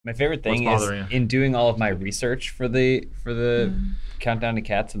My favorite thing is in doing all of my research for the Countdown to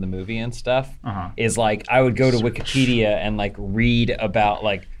Cats and the movie and stuff is like I would go to Wikipedia and like read about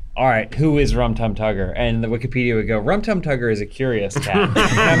like, all right, who is Rum Tum Tugger? And the Wikipedia would go, Rum Tum Tugger is a curious cat.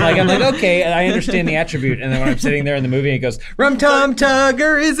 And I'm like, okay, I understand the attribute. And then when I'm sitting there in the movie, it goes, Rum Tum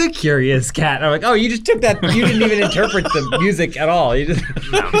Tugger is a curious cat. And I'm like, oh, you just took that. You didn't even interpret the music at all. You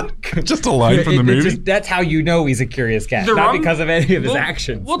just a line from the movie. That's how you know he's a curious cat, not because of any of his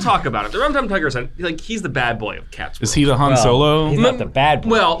actions. We'll talk about it. The Rum Tum Tugger is he's the bad boy of Cats World. Is he the Han Solo? He's not the bad boy.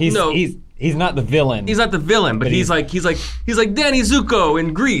 Well, He's not the villain. He's not the villain, but he's like Danny Zuko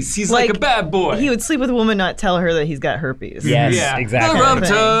in Grease. He's like a bad boy. He would sleep with a woman, not tell her that he's got herpes. Yes, exactly. The Rum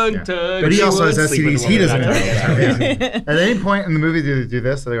Tum Tugger. But he also has STDs. He doesn't know. At any point in the movie, do they do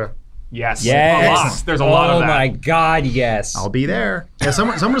this? So they go, Yes. A lot. There's a lot of that. Oh my God, yes. I'll be there. Yeah,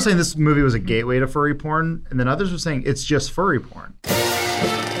 someone was saying this movie was a gateway to furry porn, and then others were saying it's just furry porn.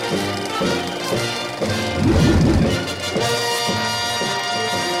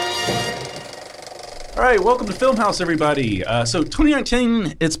 All right, welcome to Filmhouse, everybody. So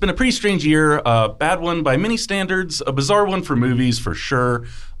 2019, it's been a pretty strange year, a bad one by many standards, a bizarre one for movies for sure.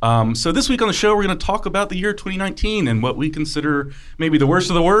 So this week on the show, we're going to talk about the year 2019 and what we consider maybe the worst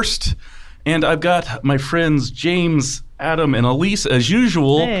of the worst. And I've got my friends James, Adam, and Elise as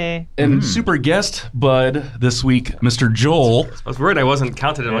usual. Hey. And super guest bud this week, Mr. Joel. I was worried I wasn't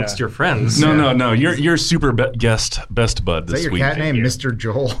counted amongst your friends. No. You're super guest best bud this week. Is that your cat name, Mr.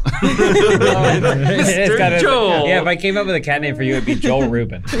 Joel? Mr. Joel. Yeah, if I came up with a cat name for you, it'd be Joel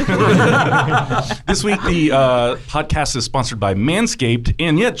Rubin. This week, the podcast is sponsored by Manscaped.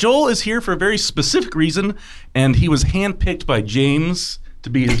 And yet, Joel is here for a very specific reason. And he was handpicked by James to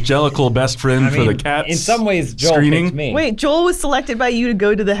be his jellicle best friend for the Cats. In some ways, Joel picked me. Wait, Joel was selected by you to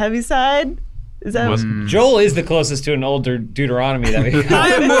go to the heavy side? Is that Joel is the closest to an older Deuteronomy that we got. I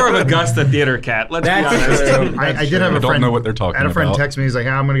am more of a Augusta theater cat. Let's be honest. I did have a friend. I don't know what they're talking about. I had a friend text me. He's like,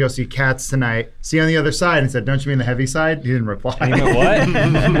 I'm going to go see Cats tonight. See you on the other side. And said, don't you mean the heavy side? He didn't reply.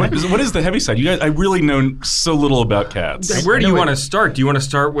 What? What is the heavy side? You guys, I really know so little about Cats. Where do you want to start? Do you want to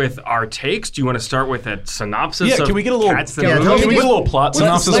start with our takes? Do you want to start with a synopsis? Yeah, can we get a little? Cats Can we get a little plot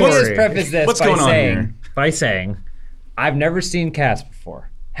synopsis? Let me just preface this What's going on here? by saying, I've never seen Cats before.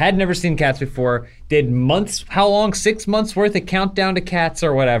 Had never seen Cats before. Did months, how long? 6 months worth of Countdown to Cats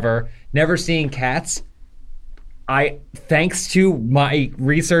or whatever. Never seen Cats. Thanks to my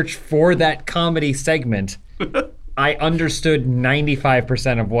research for that comedy segment, I understood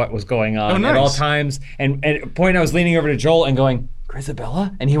 95% of what was going on at all times. And at a point, I was leaning over to Joel and going,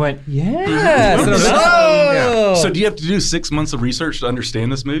 Grisabella? And he went, yes. So do you have to do 6 months of research to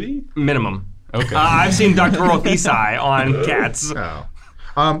understand this movie? Minimum. Okay. I've seen doctoral thesis on Cats. Oh.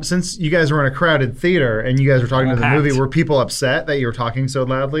 Since you guys were in a crowded theater and you guys were talking to the movie, were people upset that you were talking so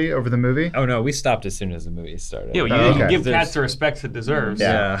loudly over the movie? Oh no, we stopped as soon as the movie started. Yeah, well, you didn't give Cats the respect it deserves.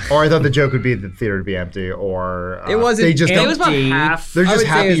 Yeah. Or I thought the joke would be the theater to be empty, or it wasn't. They just it was about half. They're just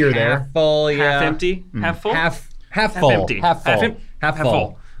happy you're there. Half full, yeah. Half empty, half full, half full, empty, half full, half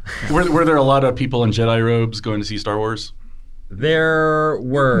full. Were there a lot of people in Jedi robes going to see Star Wars? There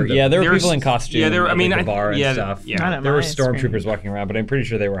were, there were people in costume. Yeah, there were. I mean, the bar and stuff. Yeah, there were stormtroopers walking around, but I'm pretty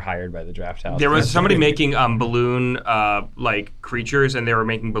sure they were hired by the draft house. There was somebody making balloon like creatures, and they were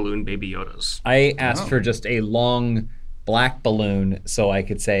making balloon Baby Yodas. I asked for just a long black balloon so I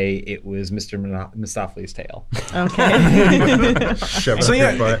could say it was Mr. Mistopheles' tail. Okay. So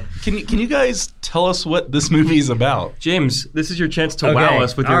yeah, can you guys tell us what this movie is about? James, this is your chance to wow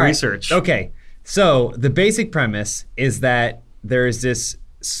us with your research. Okay. So the basic premise is that there is this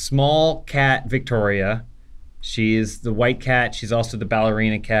small cat, Victoria. She is the white cat. She's also the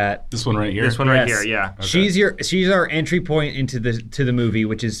ballerina cat. This one right here. This one right here, yeah. Okay. She's our entry point into the movie,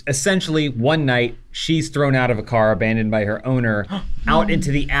 which is essentially one night she's thrown out of a car abandoned by her owner out into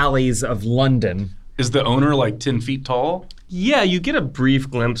the alleys of London. Is the owner like 10 feet tall? Yeah, you get a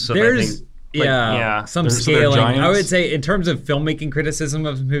brief glimpse of some scaling. I would say in terms of filmmaking criticism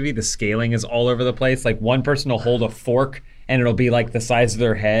of the movie, the scaling is all over the place. Like one person will hold a fork and it'll be like the size of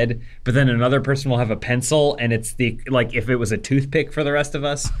their head, but then another person will have a pencil and it's like if it was a toothpick for the rest of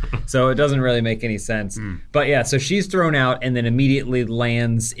us. So it doesn't really make any sense. But yeah, so she's thrown out and then immediately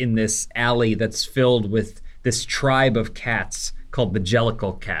lands in this alley that's filled with this tribe of cats called the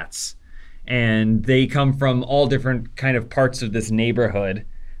Jellicle Cats. And they come from all different kind of parts of this neighborhood.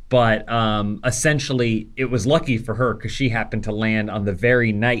 But essentially, it was lucky for her because she happened to land on the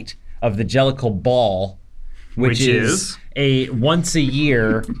very night of the Jellicle Ball, which is a once a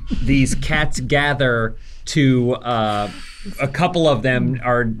year, these cats gather to, a couple of them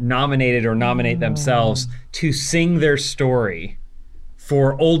are nominated or nominate themselves to sing their story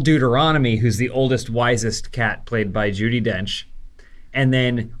for Old Deuteronomy, who's the oldest, wisest cat, played by Judi Dench. And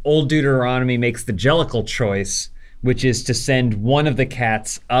then Old Deuteronomy makes the Jellicle choice, which is to send one of the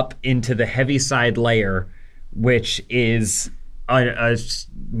cats up into the Heaviside layer, which is a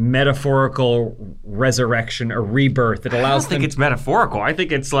metaphorical resurrection, a rebirth that allows them. I don't think it's metaphorical. I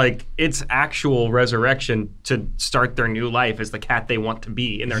think it's like it's actual resurrection to start their new life as the cat they want to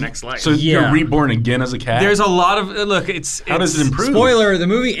be in their next life. So you're reborn again as a cat? There's a lot of How does it improve? Spoiler, the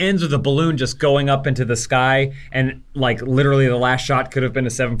movie ends with a balloon just going up into the sky, and like literally the last shot could have been a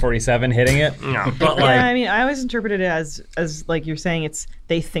 747 hitting it. Yeah. But like, I mean, I always interpreted it as like you're saying, it's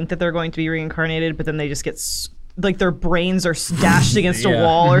they think that they're going to be reincarnated, but then they just get like their brains are dashed against a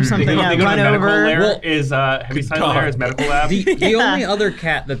wall or something. Run over. Heaviside layer is medical lab. The only other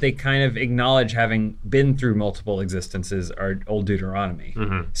cat that they kind of acknowledge having been through multiple existences are Old Deuteronomy.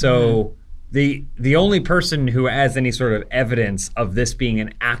 So the only person who has any sort of evidence of this being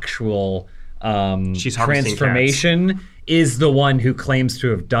an actual transformation is the one who claims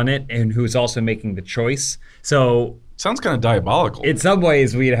to have done it and who's also making the choice. So sounds kind of diabolical. In some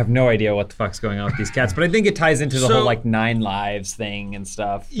ways, we have no idea what the fuck's going on with these cats, but I think it ties into the whole like 9 lives thing and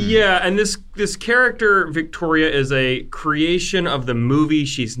stuff. Yeah, and this character Victoria is a creation of the movie.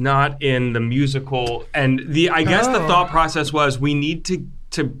 She's not in the musical, and I guess the thought process was we need to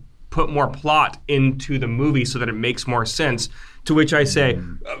put more plot into the movie so that it makes more sense. To which I say,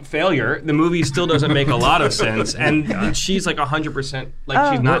 failure. The movie still doesn't make a lot of sense, and she's like 100%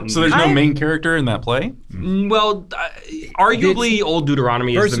 like she's not. So there's no main character in that play? Well, arguably, Old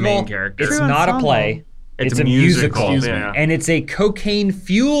Deuteronomy is the main character. It's not a play. It's a musical. And it's a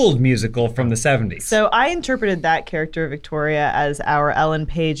cocaine-fueled musical from the 70s. So I interpreted that character, Victoria, as our Ellen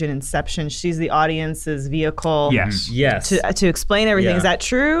Page in Inception. She's the audience's vehicle. Yes. To explain everything. Yeah. Is that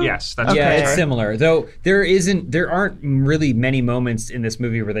true? Yes, that's Yeah, okay. it's similar. Though there aren't really many moments in this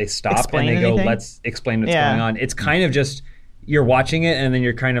movie where they stop and they go, let's explain what's going on. It's kind of just you're watching it and then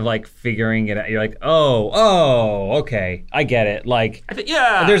you're kind of like figuring it out. You're like, oh, okay, I get it. Like,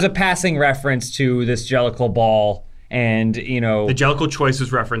 there's a passing reference to this Jellicle ball, and the Jellicle choice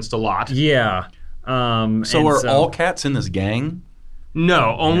is referenced a lot. Yeah. So are all cats in this gang?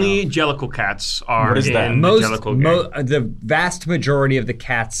 No, only Jellicle cats are in the Jellicle gang. The vast majority of the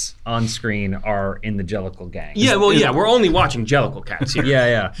cats on screen are in the Jellicle gang. Yeah, we're only watching Jellicle cats here.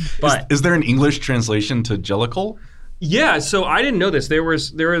 Yeah. But is there an English translation to Jellicle? Yeah, so I didn't know this. They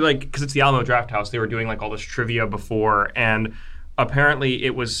were like, because it's the Alamo Drafthouse, they were doing like all this trivia before, and apparently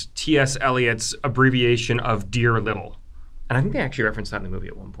it was T.S. Eliot's abbreviation of Dear Little. And I think they actually referenced that in the movie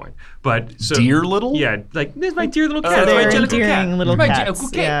at one point. But so Dear Little? Yeah, like, there's my dear little cat. They're my Jellicle endearing cat. little my cats.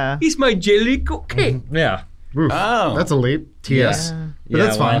 Jellicle cat. Yeah. He's my Jellicle cat. yeah. Oof, Oh. that's a leap. TS. Yeah. But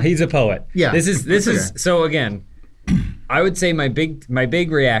that's fine. Well, he's a poet. Yeah. This is okay. so again, I would say my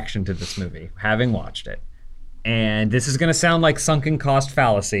big reaction to this movie, having watched it, and this is going to sound like sunken cost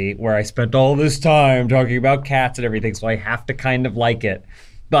fallacy, where I spent all this time talking about cats and everything, so I have to kind of like it.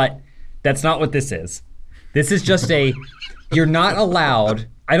 But that's not what this is. This is just you're not allowed,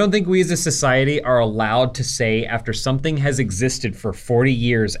 I don't think we as a society are allowed to say after something has existed for 40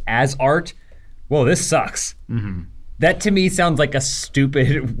 years as art, whoa, this sucks. Mm-hmm. That to me sounds like a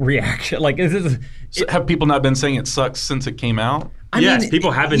stupid reaction. Like, have people not been saying it sucks since it came out? Yes,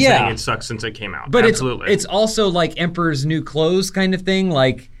 people have been saying it sucks since it came out. But absolutely. It's also like Emperor's New Clothes kind of thing.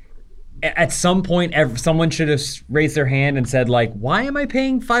 Like, at some point, someone should have raised their hand and said, like, why am I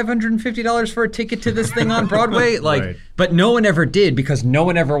paying $550 for a ticket to this thing on Broadway? Like, right. But no one ever did, because no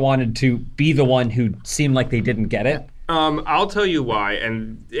one ever wanted to be the one who seemed like they didn't get it. I'll tell you why,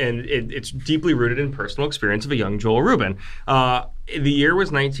 and it's deeply rooted in personal experience of a young Joel Rubin. The year was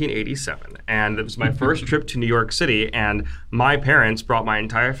 1987, and it was my first trip to New York City, and my parents brought my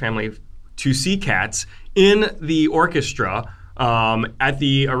entire family to see Cats in the orchestra.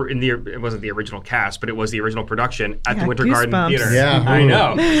 It wasn't the original cast, but it was the original production at the Winter Garden Theater. Yeah, I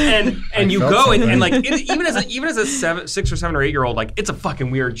know. And you go and like even as a 6 or 7 or 8 year old, like it's a fucking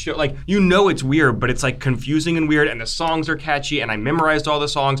weird show. Like it's weird, but it's like confusing and weird, and the songs are catchy, and I memorized all the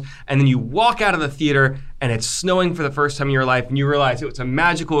songs. And then you walk out of the theater, and it's snowing for the first time in your life, and you realize it was a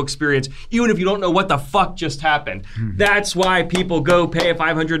magical experience, even if you don't know what the fuck just happened. That's why people go pay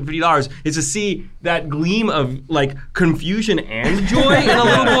 $550, is to see that gleam of like confusion and joy in a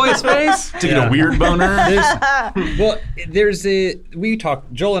little boy's face. To get a weird boner.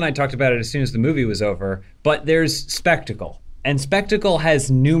 Joel and I talked about it as soon as the movie was over, but there's spectacle. And spectacle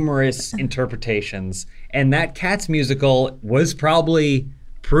has numerous interpretations, and that Cats musical was probably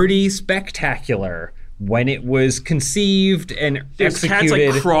pretty spectacular. when it was conceived and there's executed.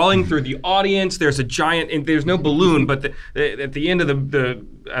 Cats like crawling through the audience. There's a giant, and there's no balloon, but at the end of the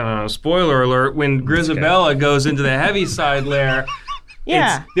I don't know, spoiler alert, when Grizabella goes into the Heaviside lair,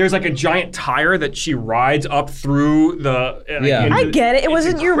 there's like a giant tire that she rides up through the. I get it. It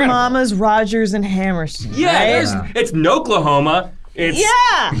wasn't incredible. Your mama's Rodgers and Hammerstein. Yeah, right? It's Noklahoma. It's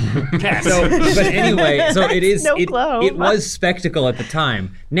Cats. But anyway, so it is. It was spectacle at the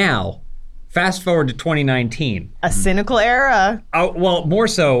time. Now, fast forward to 2019. A cynical era. Well, more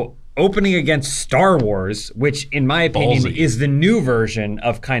so, opening against Star Wars, which, in my opinion, is the new version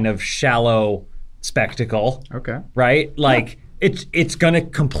of kind of shallow spectacle. Okay. Right? Like, it's going to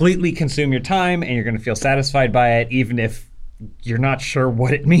completely consume your time, and you're going to feel satisfied by it, even if you're not sure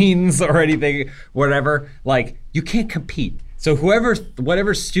what it means or anything, whatever. Like, you can't compete. So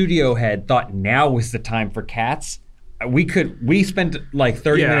whatever studio head thought now was the time for Cats, we spent like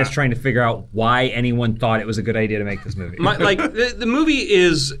 30 minutes trying to figure out why anyone thought it was a good idea to make this movie. The movie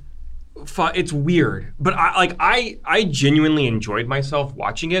is, it's weird, but I genuinely enjoyed myself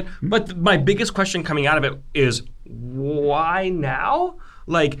watching it. But my biggest question coming out of it is, why now?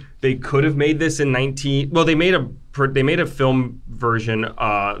 Like, they could have made this in they made a film version.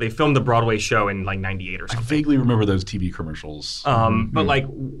 They filmed the Broadway show in like 98 or something. I vaguely remember those TV commercials. But like,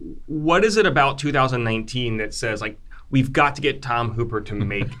 what is it about 2019 that says like, we've got to get Tom Hooper to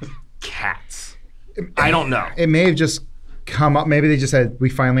make Cats? I don't know. It may have just come up. Maybe they just said, we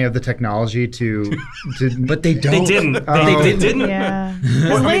finally have the technology to but they don't. They didn't. They didn't. Yeah.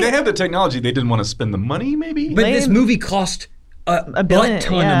 Well, I mean, they have the technology. They didn't want to spend the money, maybe? But this movie cost a billion,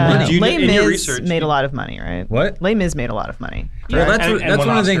 ton of money. Les Mis made a lot of money, right? What? Les Mis made a lot of money. Yeah, that's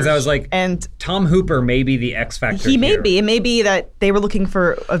one of the things I was like, and Tom Hooper may be the X factor. He may be. It may be that they were looking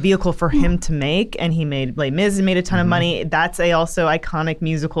for a vehicle for him to make, and he made Les Mis and made a ton of money. That's a also iconic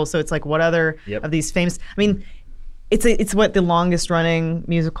musical. So it's like, what other of these famous? I mean, it's what the longest running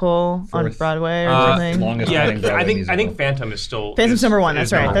musical on Broadway or something. Longest running Broadway musical. I think Phantom is still. Phantom's number one.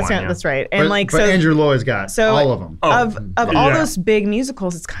 That's right. That's right. And but Andrew Lloyd's got all of them. Of all those big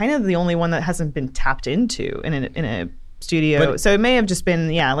musicals, it's kind of the only one that hasn't been tapped into in a studio. So it may have just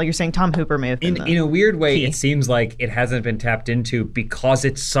been, like you're saying, Tom Hooper may have been. In a weird way, it seems like it hasn't been tapped into because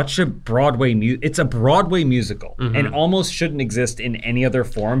it's such a Broadway it's a Broadway musical and almost shouldn't exist in any other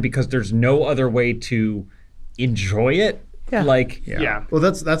form because there's no other way to enjoy it. Well,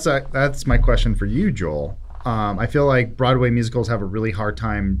 that's my question for you, Joel. I feel like Broadway musicals have a really hard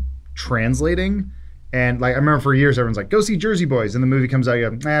time translating, and like I remember for years everyone's like, go see Jersey Boys, and the movie comes out, you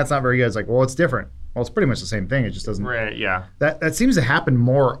go, it's not very good. It's like, well, it's different. Well, it's pretty much the same thing. It just doesn't. Right. Yeah. That seems to happen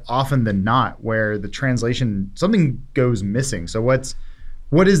more often than not, where the translation, something goes missing. So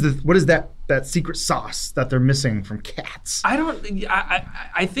what is that secret sauce that they're missing from Cats?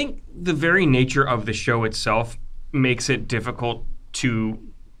 I think the very nature of the show itself makes it difficult to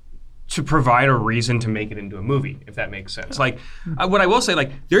provide a reason to make it into a movie, if that makes sense. Like, what I will say,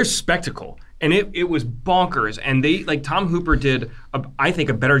 like, there's spectacle, and it was bonkers, and they, like, Tom Hooper did, I think,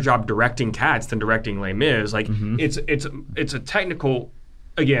 a better job directing Cats than directing Les Mis. Like, it's a technical,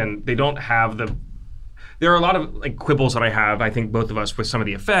 again, they don't have the. There are a lot of like quibbles that I have, I think both of us, with some of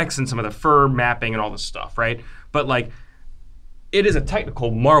the effects and some of the fur mapping and all this stuff, right? But like, it is a technical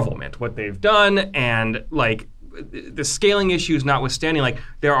marvelment what they've done, and like the scaling issues notwithstanding, like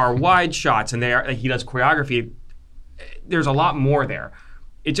there are wide shots and he does choreography. There's a lot more there.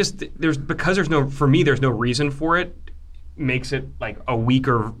 It just there's no reason for it. Makes it like a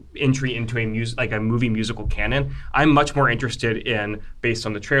weaker entry into a movie musical canon. I'm much more interested in, based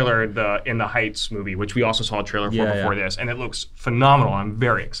on the trailer, the In the Heights movie, which we also saw a trailer for before this, and it looks phenomenal. I'm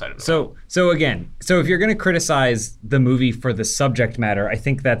very excited about it. So if you're going to criticize the movie for the subject matter, I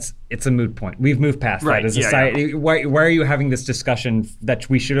think it's a moot point. We've moved past that as a society. Yeah. Why are you having this discussion that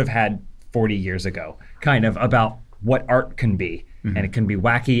we should have had 40 years ago, kind of about what art can be? And it can be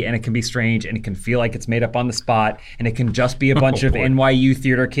wacky, and it can be strange, and it can feel like it's made up on the spot, and it can just be a bunch of NYU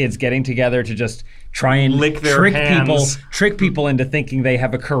theater kids getting together to just try and trick people into thinking they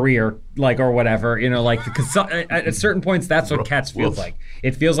have a career, like, or whatever, like, because at certain points that's what Cats feels like.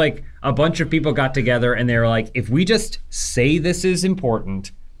 It feels like a bunch of people got together and they were like, if we just say this is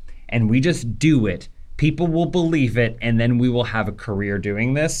important and we just do it, people will believe it, and then we will have a career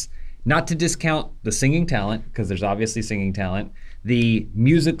doing this. Not to discount the singing talent, because there's obviously singing talent, the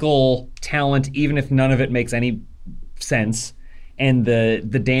musical talent, even if none of it makes any sense, and the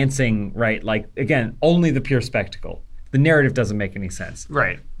dancing, right? Like, again, only the pure spectacle. The narrative doesn't make any sense.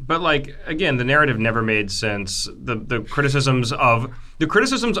 Right. But like, again, the narrative never made sense. The criticisms of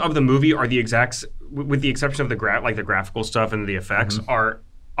the movie are the exacts, with the exception of the graphical stuff and the effects, are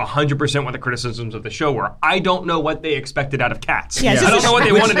 100% what the criticisms of the show were. I don't know what they expected out of Cats. I don't know what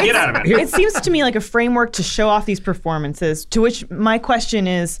they wanted to get out of it. It seems to me like a framework to show off these performances, to which my question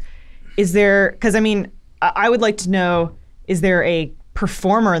is there, because I mean, I would like to know, is there a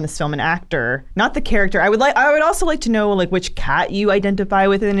performer in this film, an actor, not the character? I would also like to know like which cat you identify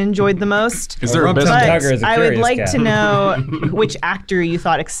with and enjoyed the most. Is there a best Tugger? I would like to know which actor you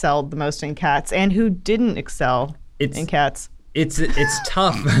thought excelled the most in Cats and who didn't excel in Cats. It's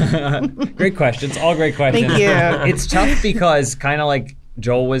tough. Great questions. All great questions. Thank you. It's tough because kind of like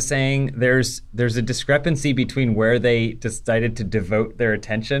Joel was saying, there's a discrepancy between where they decided to devote their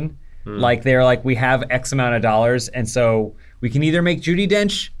attention. Like they're like, we have X amount of dollars, and so we can either make Judi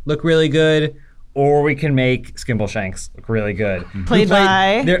Dench look really good, or we can make Skimbleshanks look really good. Played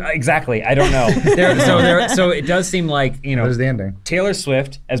by? Exactly. I don't know. So it does seem like, you know, what is the ending? Taylor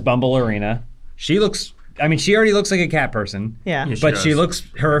Swift as Bumble Arena. She already looks like a cat person. Yeah. But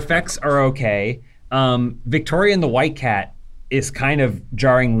her effects are okay. Victoria and the White Cat is kind of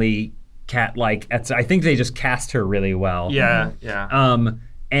jarringly cat-like. I think they just cast her really well. Yeah, yeah.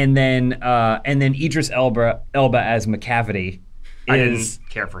 And then Idris Elba as McCavity. I didn't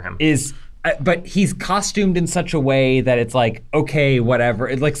care for him. But he's costumed in such a way that it's like, okay, whatever.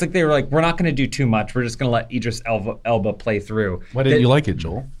 It's like they were like, we're not going to do too much. We're just going to let Idris Elba play through. Why didn't you like it,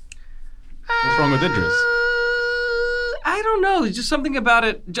 Joel? What's wrong with Idris? I don't know. There's just something about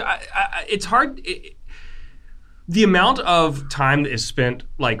it. It's hard. The amount of time that is spent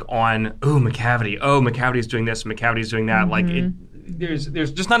like on McCavity's doing this, McCavity's doing that. Like there's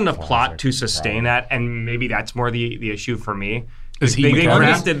just not enough plot to sustain that, and maybe that's more the issue for me. Is he? I'm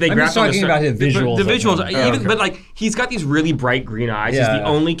just talking about his visuals. The visuals, but like he's got these really bright green eyes. He's the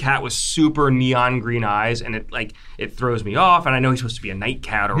only cat with super neon green eyes, and it throws me off. And I know he's supposed to be a night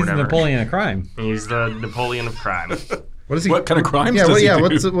cat or whatever. He's the Napoleon of crime. He's the Napoleon of crime. What kind of crimes does he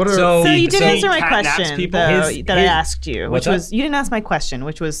do? So you didn't answer my question, though, that I asked you, which was, you didn't ask my question,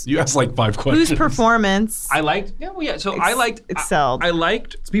 which was... You asked like 5 questions. Whose performance... I liked... excelled. I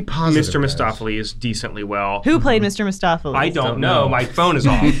liked Let's be positive, Mr. Mistopheles decently well. Who played Mr. Mistopheles? I don't know. My phone is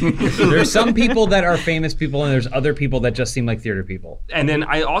off. There's some people that are famous people, and there's other people that just seem like theater people. And then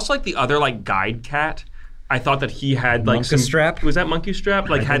I also like the other like guide cat. I thought that he had like Monkey Strap? Was that Monkey Strap?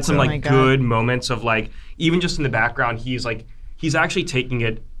 Like had some like good moments of like, even just in the background, he's actually taking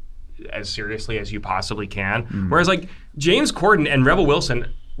it as seriously as you possibly can. Whereas like James Corden and Rebel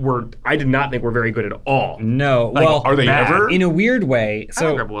Wilson I did not think were very good at all. No. Like, well, are they ever? In a weird way. I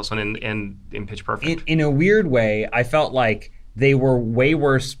like Rebel Wilson in Pitch Perfect. In a weird way, I felt like they were way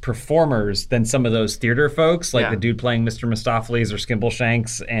worse performers than some of those theater folks, like the dude playing Mr. Mistopheles or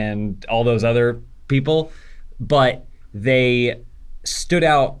Skimbleshanks and all those other people. But they stood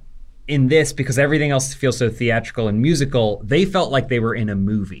out in this because everything else feels so theatrical and musical. They felt like they were in a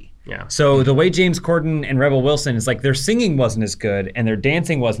movie. Yeah. So the way James Corden and Rebel Wilson is like, their singing wasn't as good and their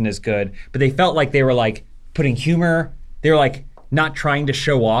dancing wasn't as good, but they felt like they were like putting humor. They were like not trying to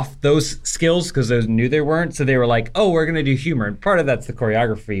show off those skills because they knew they weren't. So they were like, oh, we're gonna do humor, and part of that's the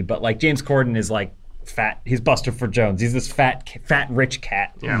choreography. But like James Corden is like fat. He's Buster Ford Jones. He's this fat rich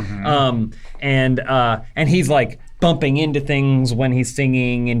cat. Yeah. And he's like bumping into things when he's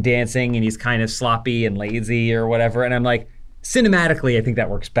singing and dancing, and he's kind of sloppy and lazy or whatever. And I'm like, cinematically, I think that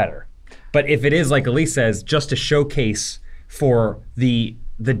works better. But if it is, like Elise says, just a showcase for the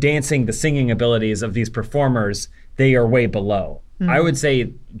dancing, the singing abilities of these performers, they are way below. I would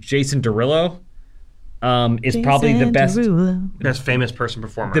say Jason Derulo is probably the best famous person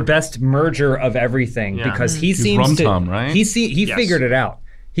performer. The best merger of everything because he seems Rum to Tum, right? He figured it out.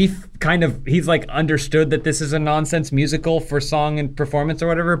 He's like understood that this is a nonsense musical for song and performance or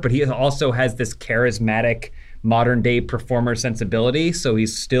whatever, but he also has this charismatic modern day performer sensibility. So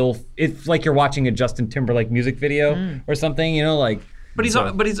it's like you're watching a Justin Timberlake music video or something, you know, like. But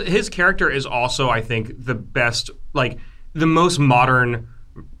his character is also, I think, the best, like the most modern.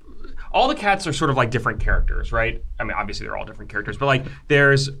 All the cats are sort of like different characters, right? I mean, obviously they're all different characters, but like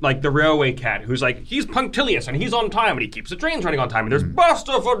there's like the railway cat who's like, he's punctilious and he's on time and he keeps the trains running on time. And there's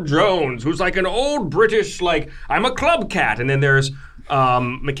Buster Ford Jones, who's like an old British, like, I'm a club cat. And then there's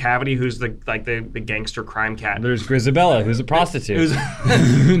McCavity, who's the gangster crime cat. There's Grisabella, who's a prostitute.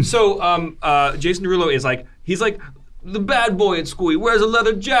 So Jason Derulo is like, he's like the bad boy at school. He wears a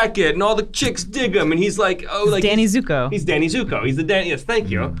leather jacket and all the chicks dig him. And he's like, Danny Zuko. He's Danny Zuko. He's the Danny. Yes, thank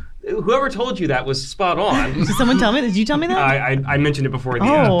you. Whoever told you that was spot on. Did someone tell me? Did you tell me that? I mentioned it before the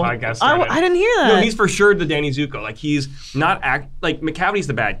podcast started. I didn't hear that. No, he's for sure the Danny Zuko. Like he's not like Maccavity's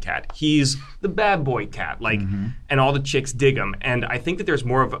the bad cat. He's the bad boy cat. Like, and all the chicks dig him. And I think that there's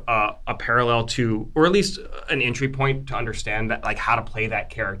more of a parallel to, or at least an entry point to understand that, like how to play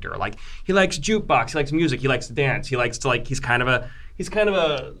that character. Like he likes jukebox. He likes music. He likes to dance. He likes to like. He's kind of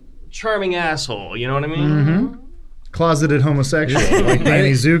a charming asshole. You know what I mean? Mm-hmm. Closeted homosexual like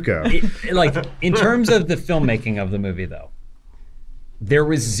Danny Zuko. Like in terms of the filmmaking of the movie, though, there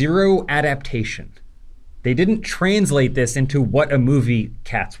was zero adaptation. They didn't translate this into what a movie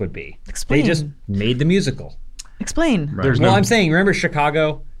Cats would be. Explain. They just made the musical. Explain. Right. I'm saying, remember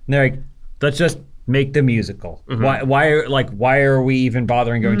Chicago? And they're like, let's just make the musical. Mm-hmm. Why are we even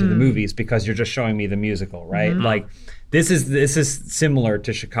bothering going to the movies? Because you're just showing me the musical, right? Mm-hmm. Like this is similar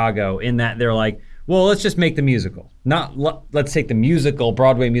to Chicago in that they're like, well, let's just make the musical. Let's take the musical,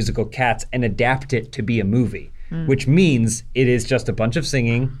 Broadway musical Cats, and adapt it to be a movie, which means it is just a bunch of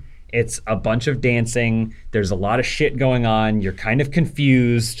singing. It's a bunch of dancing. There's a lot of shit going on. You're kind of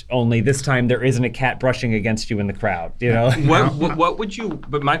confused, only this time there isn't a cat brushing against you in the crowd, you know? What would you,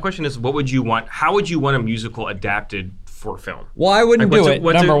 but my question is, what would you want, how would you want a musical adapted for film? Well, I wouldn't do it,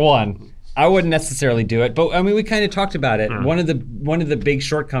 number one. I wouldn't necessarily do it, but I mean, we kind of talked about it. One of the big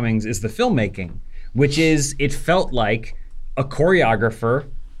shortcomings is the filmmaking, which is it felt like a choreographer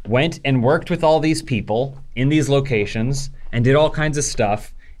went and worked with all these people in these locations and did all kinds of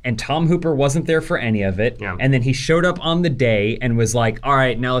stuff, and Tom Hooper wasn't there for any of it. Yeah. And then he showed up on the day and was like, all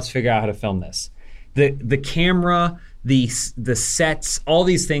right, now let's figure out how to film this. The camera, the sets, all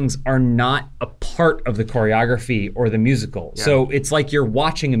these things are not a part of the choreography or the musical. Yeah. So it's like you're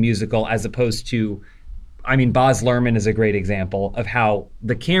watching a musical as opposed to, I mean, Baz Luhrmann is a great example of how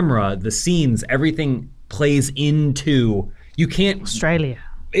the camera, the scenes, everything plays into, you can't... Australia.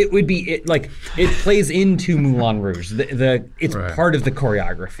 It would be, it plays into Moulin Rouge. It's right. Part of the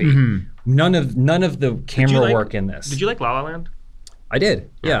choreography. Mm-hmm. None of the camera work in this. Did you like La La Land? I did,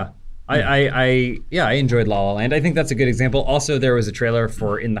 yeah. I enjoyed La La Land. I think that's a good example. Also, there was a trailer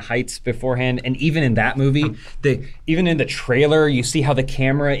for In the Heights beforehand, and even in that movie, even in the trailer, you see how the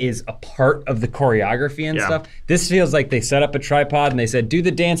camera is a part of the choreography and stuff. This feels like they set up a tripod and they said, "Do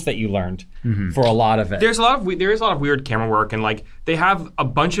the dance that you learned." For a lot of it. There is a lot of weird camera work, and like they have a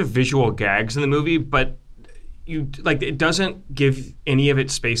bunch of visual gags in the movie, but it doesn't give any of it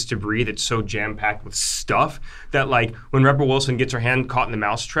space to breathe. It's so jam-packed with stuff that like when Rebel Wilson gets her hand caught in the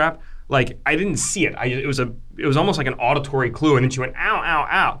mousetrap, like I didn't see it. It was almost like an auditory clue, and then she went ow, ow,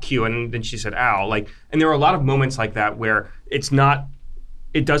 ow, cue, and then she said ow. Like, and there were a lot of moments like that where it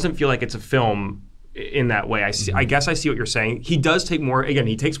doesn't feel like it's a film in that way. I guess I see what you're saying. He does take more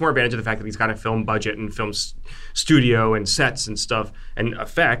advantage of the fact that he's got a film budget and film studio and sets and stuff and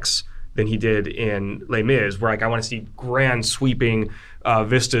effects than he did in Les Mis, where like I want to see grand sweeping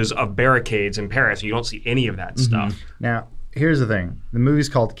vistas of barricades in Paris. You don't see any of that stuff. Now, here's the thing. The movie's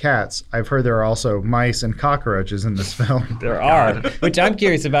called Cats. I've heard there are also mice and cockroaches in this film. There are, which I'm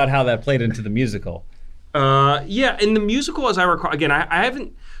curious about how that played into the musical. Yeah, in the musical, as I recall, again, I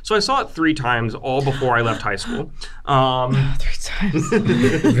haven't. So I saw it 3 times, all before I left high school. 3 times.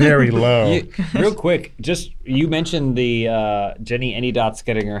 Very low. Real quick, you mentioned the Jenny Anydots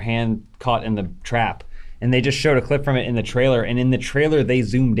getting her hand caught in the trap, and they just showed a clip from it in the trailer, and in the trailer they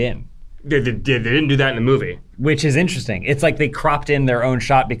zoomed in. They didn't do that in the movie. Which is interesting. It's like they cropped in their own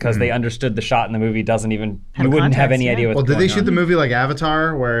shot because they understood the shot in the movie wouldn't have any idea what's going on. Well, did they shoot the movie like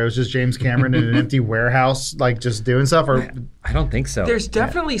Avatar, where it was just James Cameron in an empty warehouse, like just doing stuff? Or I don't think so. There's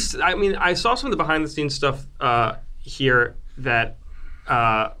definitely, I mean, I saw some of the behind the scenes stuff here that,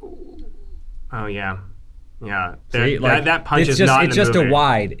 oh yeah. Yeah, that punch is not in the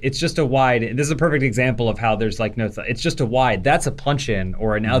movie. It's just a wide. This is a perfect example of how there's like no thought. It's just a wide. That's a punch in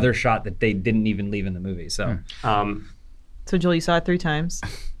or another shot that they didn't even leave in the movie. So, so Joel, you saw it 3 times.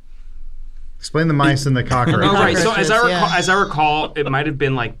 Explain the mice and the cockroaches. Oh, right. So as I recall, it might have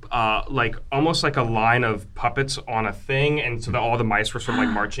been like almost like a line of puppets on a thing, and so that all the mice were sort of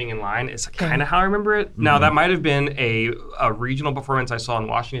like marching in line. It's kind of how I remember it. Now that might have been a regional performance I saw in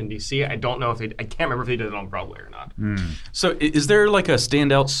Washington D.C. I don't know if I can't remember if they did it on Broadway or not. So is there like a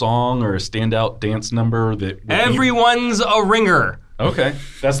standout song or a standout dance number that everyone's a ringer? Okay,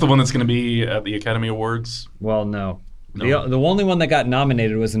 that's the one that's going to be at the Academy Awards. Well, no. The only one that got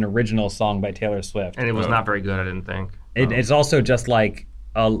nominated was an original song by Taylor Swift. And it was not very good, I didn't think. It's also just like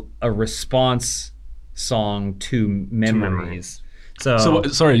a response song to memories. So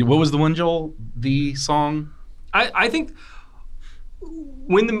sorry, what was the one, Joel? The song? I think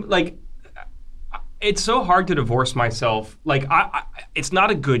when It's so hard to divorce myself. Like, it's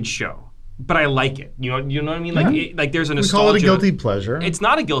not a good show, but I like it. You know what I mean? Like, like there's a nostalgia. We call it a guilty pleasure. It's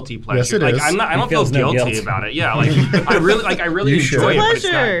not a guilty pleasure. Yes, it like, is. I don't feel guilty about it. Yeah, like I really enjoy it, but it's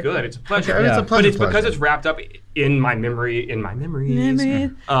not good. It's a pleasure. Okay, it's a pleasure. But it's because it's wrapped up in my memories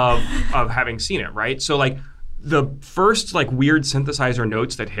of having seen it. Right. So like the first like weird synthesizer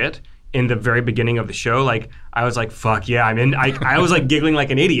notes that hit in the very beginning of the show, like I was like, fuck yeah, I'm in. I was like giggling like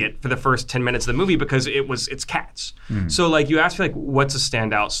an idiot for the first 10 minutes of the movie because it's Cats. So like you asked me like what's a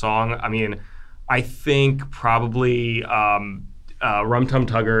standout song? I mean, I think probably Rum Tum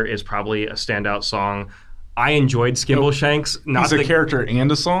Tugger is probably a standout song. I enjoyed Skimbleshanks. He's a character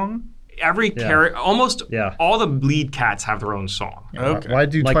and a song? Every character, almost all the lead cats have their own song. Okay. Why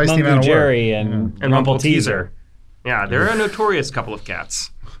do like twice the amount of Jerry and Rumple Teaser. Yeah, they're a notorious couple of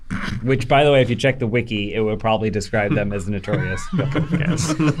cats. Which, by the way, if you check the wiki, it would probably describe them as notorious.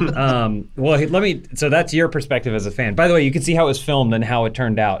 So that's your perspective as a fan. By the way, you can see how it was filmed and how it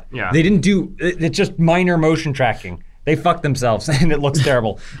turned out. Yeah. They didn't do, it's just minor motion tracking. They fucked themselves and it looks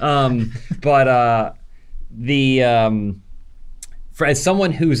terrible. As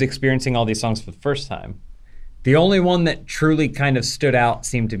someone who's experiencing all these songs for the first time, the only one that truly kind of stood out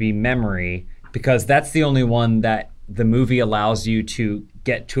seemed to be Memory, because that's the only one that the movie allows you to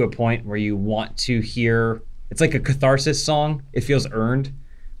get to a point where you want to hear. It's like a catharsis song. It feels earned.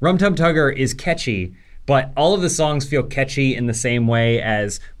 Rum Tum Tugger is catchy, but all of the songs feel catchy in the same way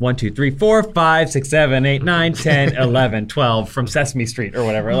as 1, 2, 3, 4, 5, 6, 7, 8, 9, 10, 11, 12 from Sesame Street or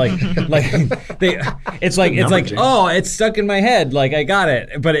whatever. It's like oh, it's stuck in my head. Like I got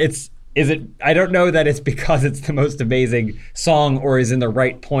it, but I don't know that it's because it's the most amazing song or is in the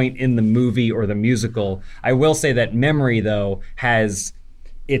right point in the movie or the musical. I will say that Memory, though,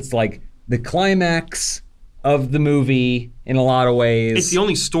 it's like the climax of the movie in a lot of ways. It's the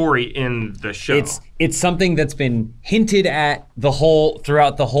only story in the show. It's something that's been hinted at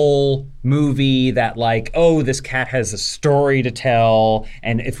throughout the whole movie, that like, oh, this cat has a story to tell,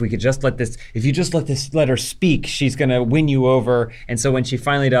 and if you just let her speak, she's gonna win you over. And so when she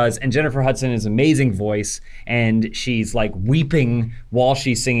finally does, and Jennifer Hudson has an amazing voice, and she's like weeping while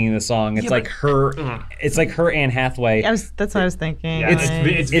she's singing the song. It's like her Anne Hathaway. That's what I was thinking. Yeah.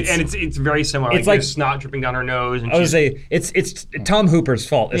 It's very similar. It's like snot dripping down her nose. And I would say it's Tom Hooper's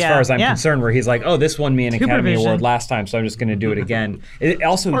fault as far as I'm concerned, where he's like, oh, this won me an Academy Award last time, so I'm just going to do it again.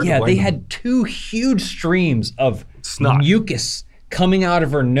 They had 2 huge streams of snot, mucus coming out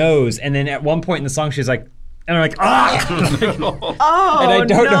of her nose, and then at one point in the song, she's like, and I'm like, ah! And I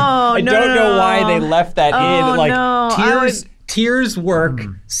don't know why they left that in. Like tears work,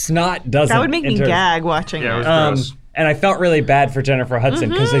 snot doesn't. That would make me gag watching it. It was gross. And I felt really bad for Jennifer Hudson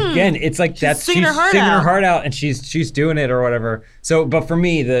because again, it's like she's singing her heart out, and she's doing it or whatever. So, but for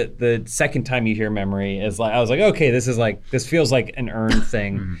me, the second time you hear Memory is like, I was like, okay, this feels like an earned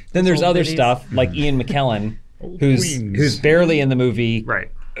thing. Then there's other stuff like Ian McKellen, who's barely in the movie,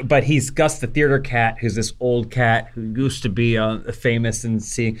 right? But he's Gus the theater cat, who's this old cat who used to be famous and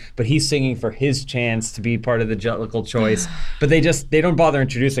but he's singing for his chance to be part of the Jellicle choice. But they don't bother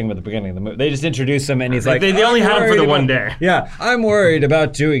introducing him at the beginning of the movie. They just introduce him, and he's like, they only had him for the one day. Yeah, I'm worried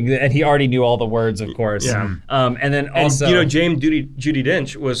about doing that, and he already knew all the words, of course. Yeah. And then also, Judi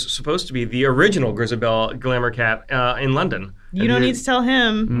Dench was supposed to be the original Grisabelle glamour cat in London. You don't need to tell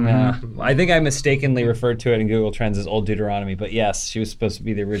him. Yeah. I think I mistakenly referred to it in Google Trends as Old Deuteronomy, but yes, she was supposed to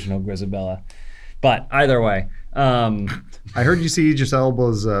be the original Grisabella. But either way. I heard you see Idris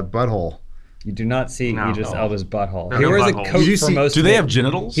Elba's butthole. You do not see Idris Elba's butthole. He wears a coat for most of it. Do they have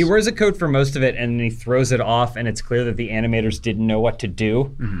genitals? He wears a coat for most of it, and then he throws it off, and it's clear that the animators didn't know what to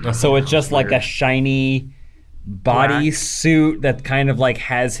do. Mm-hmm. So it's just like a shiny body suit that kind of like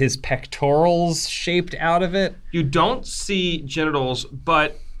has his pectorals shaped out of it. You don't see genitals,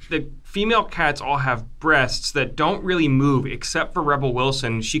 but the female cats all have breasts that don't really move, except for Rebel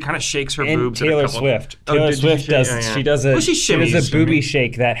Wilson. She kind of shakes her boobs. Taylor Swift. Taylor Swift does. Yeah. She does a boobie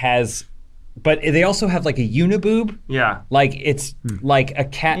shake that has. But they also have like a uniboob. Yeah. Like it's like a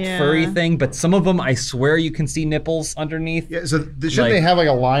cat furry thing, but some of them I swear you can see nipples underneath. Yeah, so shouldn't they have like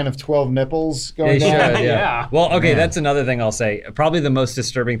a line of 12 nipples going down? Yeah. Well, okay, that's another thing I'll say. Probably the most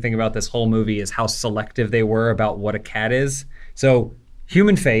disturbing thing about this whole movie is how selective they were about what a cat is. So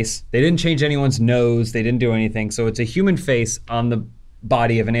human face, they didn't change anyone's nose, they didn't do anything. So it's a human face on the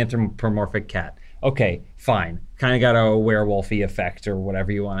body of an anthropomorphic cat. Okay, fine. Kind of got a werewolfy effect or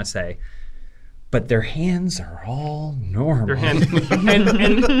whatever you want to say. But their hands are all normal.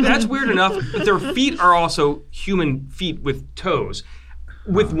 And that's weird enough, but their feet are also human feet with toes.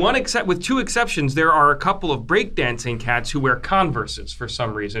 with two exceptions, there are a couple of breakdancing cats who wear Converses for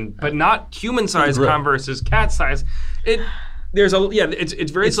some reason, but not human-sized Converses, cat-sized. It's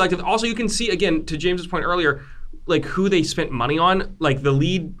very selective. Also, you can see, again, to James's point earlier, like who they spent money on. Like the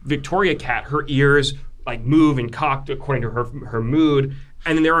lead Victoria cat, her ears like move and cocked according to her mood.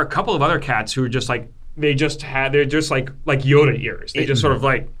 And then there are a couple of other cats who are just like, they're just like Yoda ears. They just sort of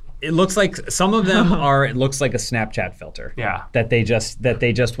like. It looks like some of them are. It looks like a Snapchat filter. Yeah. That they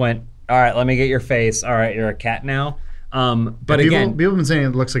just went. All right, let me get your face. All right, you're a cat now. But again, people have been saying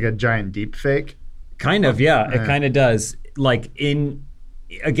it looks like a giant deep fake. Kind of, yeah. It kind of does. Like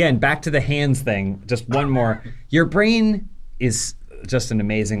again, back to the hands thing. Just one more. Your brain is just an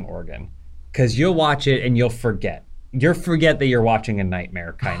amazing organ because you'll watch it and you'll forget. You'll forget that you're watching a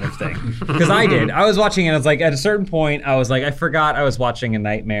nightmare kind of thing. Because I did. I was watching it, and I was like, at a certain point, I was like, I forgot I was watching a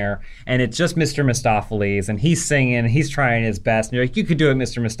nightmare, and it's just Mr. Mistopheles, and he's singing, and he's trying his best, and you're like, you could do it,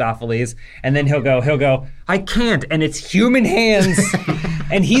 Mr. Mistopheles. And then he'll go, I can't, and it's human hands,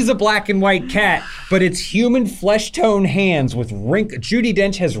 and he's a black and white cat, but it's human flesh tone hands with Judi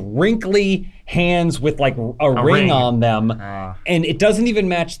Dench has wrinkly hands with like a ring on them, and it doesn't even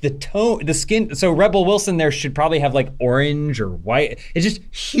match the tone, the skin. So Rebel Wilson there should probably have like orange or white. It's just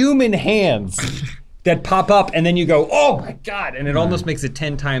human hands that pop up, and then you go, oh my God, and it almost makes it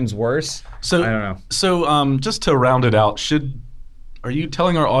 10 times worse. So I don't know. So just to round it out, are you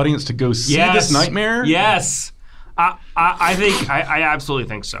telling our audience to go see this nightmare? Yes. I absolutely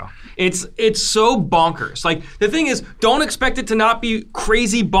think so. It's so bonkers. Like the thing is, don't expect it to not be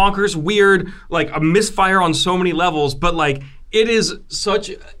crazy, bonkers, weird, like a misfire on so many levels. But like it is such,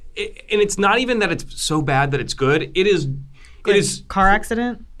 and it's not even that it's so bad that it's good. It is. It is car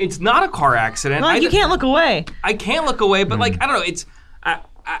accident. It's not a car accident. Like you can't look away. I can't look away, but like I don't know.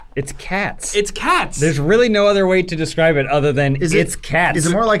 It's cats. It's cats. There's really no other way to describe it other than it's cats. Is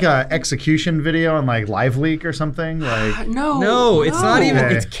it more like a execution video on like LiveLeak or something? Like no, it's not even.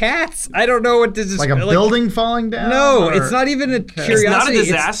 It's cats. I don't know what this is. Like a building falling down. No, it's not even a curiosity. It's not a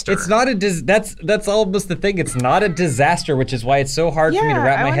disaster. It's not a that's almost the thing. It's not a disaster, which is why it's so hard for me to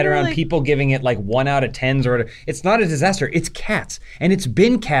wrap my head around people giving it like 1 out of 10s or whatever. It's not a disaster. It's cats, and it's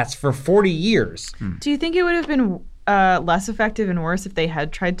been cats for 40 years. Do you think it would have been less effective and worse if they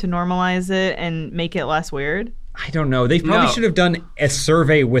had tried to normalize it and make it less weird? I don't know. They probably should have done a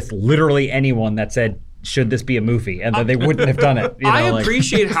survey with literally anyone that said, should this be a movie? And then they wouldn't have done it. I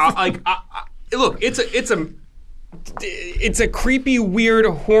appreciate how, like, look, it's a creepy, weird,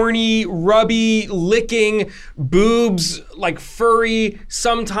 horny, rubby, licking, boobs, like furry,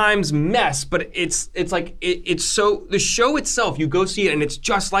 sometimes mess, but it's like it's so the show itself. You go see it and it's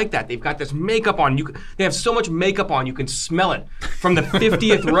just like that. They've got this makeup on. They have so much makeup on. You can smell it from the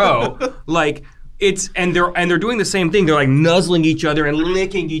 50th row. Like and they're doing the same thing. They're like nuzzling each other and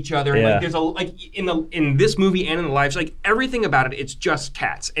licking each other. And like there's in this movie and in the lives, like everything about it, it's just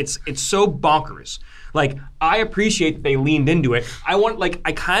cats. It's so bonkers. Like, I appreciate that they leaned into it.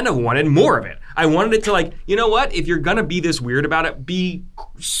 I kind of wanted more of it. I wanted it to like, you know what? If you're gonna be this weird about it, be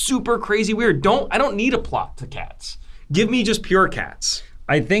super crazy weird. I don't need a plot to cats. Give me just pure cats.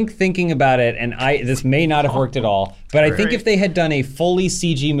 I think thinking about it, and this may not have worked at all, but I think if they had done a fully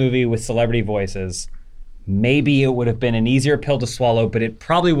CG movie with celebrity voices, maybe it would have been an easier pill to swallow, but it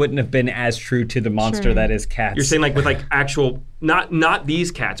probably wouldn't have been as true to the monster that is cats. You're saying like with like actual, not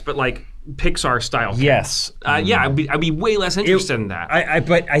these cats, but like Pixar style cats. Yes. Yeah, I'd be way less interested in that.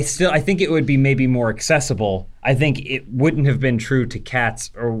 But I think it would be maybe more accessible. I think it wouldn't have been true to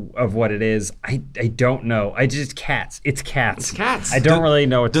cats or of what it is. I don't know. Cats. It's cats. It's cats. I don't really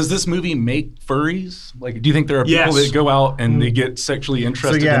know. Does this movie make furries? Like, do you think there are people that go out and they get sexually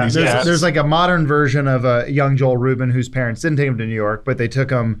interested in these cats? There's like a modern version of a young Joel Rubin whose parents didn't take him to New York, but they took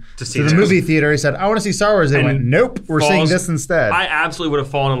him to the movie theater. He said, I want to see Star Wars. They went, nope, we're seeing this instead. I absolutely would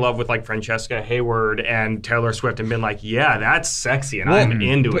have fallen in love with like Francesca Hayward and Taylor Swift and been like, yeah, that's sexy, and I'm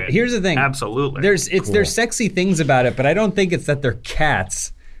into it. But here's the thing. Absolutely. There's sexy things about it, but I don't think it's that they're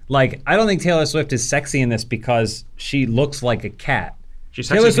cats. Like, I don't think Taylor Swift is sexy in this because she looks like a cat.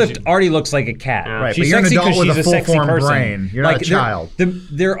 Taylor Swift already looks like a cat. Yeah. Right, she's but you're an adult with a full-formed brain. You're not a child.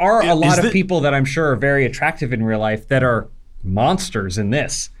 There are a lot of people that I'm sure are very attractive in real life that are monsters in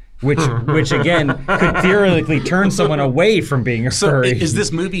this. Which again could theoretically turn someone away from being a furry. Is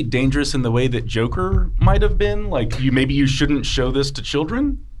this movie dangerous in the way that Joker might have been? Like maybe you shouldn't show this to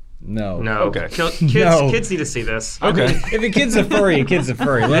children? No. Okay. Kids need to see this. Okay. If a kid's a furry, a kid's a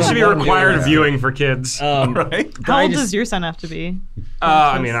furry. This should be required viewing for kids. Right. How old does your son have to be?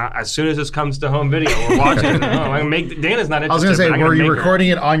 As soon as this comes to home video, we're watching it. Dana's not interested. I was going to say, were you recording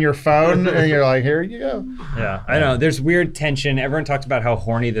it on your phone? And you're like, here you go. Yeah, I know. There's weird tension. Everyone talks about how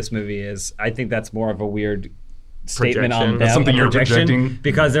horny this movie is. I think that's more of a weird statement on them. That's something you're projecting.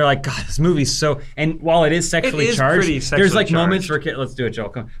 Because they're like, God, this movie's so... And while it is sexually charged, there's like moments where kids... Let's do it,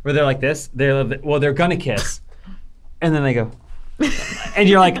 Joel. Where they're like this. They're going to kiss. And then they go... And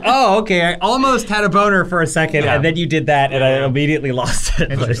you're like, oh, okay, I almost had a boner for a second, and then you did that, and I immediately lost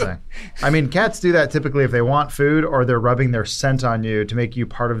it. Interesting. I mean, cats do that typically if they want food or they're rubbing their scent on you to make you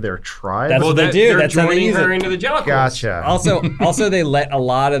part of their tribe. That's what they do. That's how they use her it. Into the jellicles. Gotcha. Also, they let a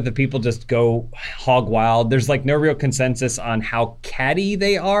lot of the people just go hog wild. There's like no real consensus on how catty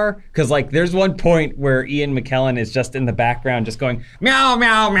they are, because like there's one point where Ian McKellen is just in the background just going meow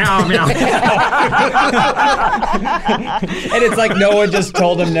meow meow meow, and it's like no one just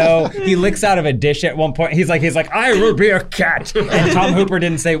told him no. He licks out of a dish at one point. He's like, I will be a cat. And Tom Hooper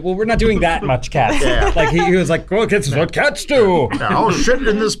didn't say, well, we're not doing that much cats. Yeah. Like he was like, well, this is what cats do. I'll shit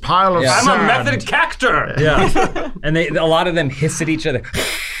in this pile of sand. I'm a method cactor. Yeah. And a lot of them hiss at each other.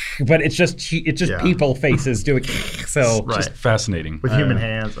 But it's just people faces doing so. Right. Just fascinating with human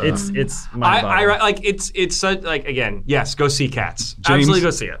hands. It's mind-boggling. It's such like again, yes, go see Cats. James, absolutely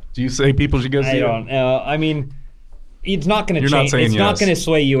go see it. Do you say people should go see it? I don't know. I mean, it's not going to change. Not saying it's yes. not going to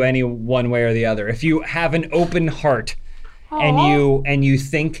sway you any one way or the other. If you have an open heart and you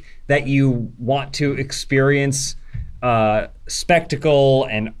think that you want to experience spectacle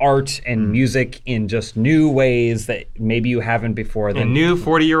and art and music in just new ways that maybe you haven't before, then in new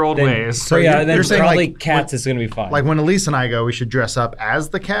 40-year-old ways. So then you're saying probably like, Cats is going to be fun. Like when Elise and I go, we should dress up as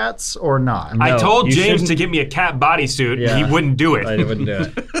the cats or not? I told James to get me a cat bodysuit. Yeah. He wouldn't do it. I wouldn't do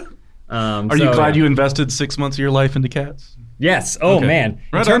it. Are you glad you invested 6 months of your life into Cats? Yes. Oh, okay. Man.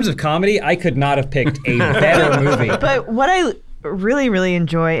 In terms of comedy, I could not have picked a better movie. But what I really, really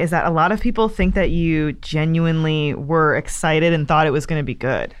enjoy is that a lot of people think that you genuinely were excited and thought it was going to be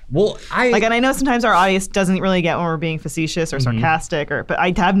good. Well, and I know sometimes our audience doesn't really get when we're being facetious or sarcastic, but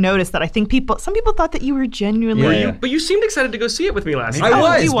I have noticed that I think some people thought that you were genuinely. But you seemed excited to go see it with me last night. I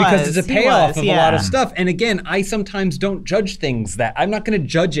was because it's a payoff of a lot of stuff. And again, I sometimes don't judge things that I'm not going to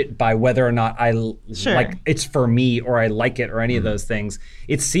judge it by whether or not I like it's for me or I like it or any of those things.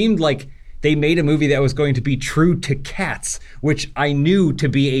 It seemed like they made a movie that was going to be true to Cats, which I knew to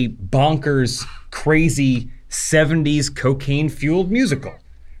be a bonkers, crazy 70s cocaine-fueled musical.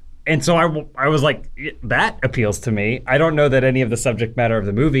 And so I was like, that appeals to me. I don't know that any of the subject matter of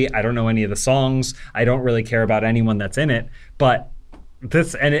the movie. I don't know any of the songs. I don't really care about anyone that's in it. But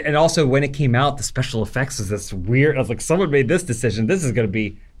this, and also when it came out, the special effects is this weird. I was like, someone made this decision. This is going to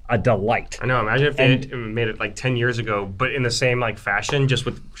be a delight. I know. Imagine if they made it like 10 years ago, but in the same like fashion, just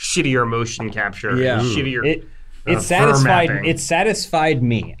with shittier motion capture. Yeah. And shittier. It satisfied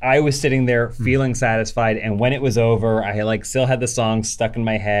me. I was sitting there feeling satisfied, and when it was over, I like still had the song stuck in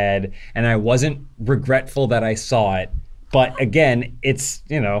my head, and I wasn't regretful that I saw it. But again, it's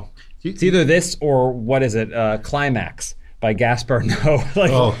it's either this or what is it? Climax by Gaspar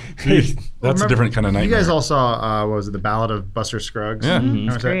Noé. That's a different kind of nightmare. You guys all saw what was it, The Ballad of Buster Scruggs?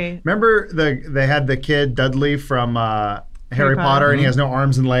 Yeah, great. Remember they had the kid Dudley from Harry Potter, and he has no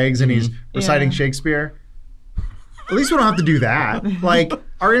arms and legs, and he's reciting Shakespeare. At least we don't have to do that. Like,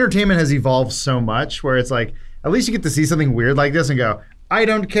 our entertainment has evolved so much where it's like, at least you get to see something weird like this and go, I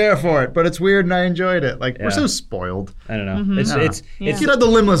don't care for it, but it's weird and I enjoyed it. Like, we're so spoiled. I don't know. It's you know, the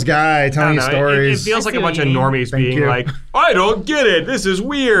limbless guy telling you stories. It feels like a bunch of normies being like, I don't get it. This is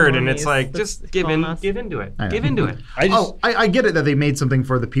weird. And it's like, just give into it. Give into it. I get it that they made something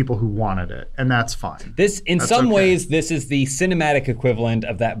for the people who wanted it, and that's fine. In some ways, this is the cinematic equivalent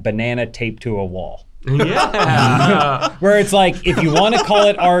of that banana taped to a wall. Yeah. Where it's like, if you want to call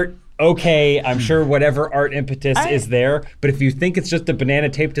it art, okay, I'm sure whatever art impetus is there, but if you think it's just a banana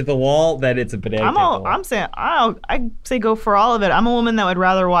taped to the wall, then it's a banana taped to the wall. I say go for all of it. I'm a woman that would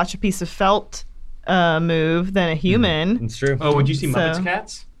rather watch a piece of felt move than a human. It's true. Oh, would you see Muppets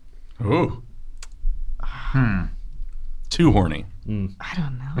Cats? Ooh. Too horny. I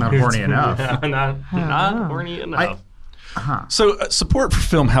don't know. Not horny enough. Not horny enough. So support for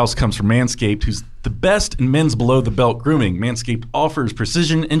Filmhouse comes from Manscaped, who's the best in men's below-the-belt grooming. Manscaped offers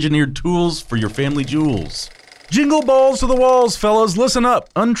precision-engineered tools for your family jewels. Jingle balls to the walls, fellas. Listen up.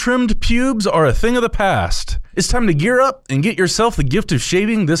 Untrimmed pubes are a thing of the past. It's time to gear up and get yourself the gift of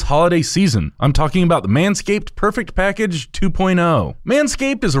shaving this holiday season. I'm talking about the Manscaped Perfect Package 2.0.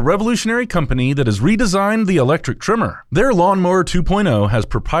 Manscaped is a revolutionary company that has redesigned the electric trimmer. Their Lawnmower 2.0 has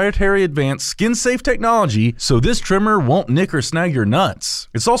proprietary advanced skin-safe technology, so this trimmer won't nick or snag your nuts.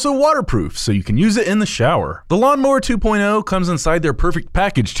 It's also waterproof, so you can use it in the shower. The Lawnmower 2.0 comes inside their Perfect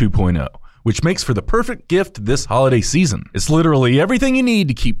Package 2.0. which makes for the perfect gift this holiday season. It's literally everything you need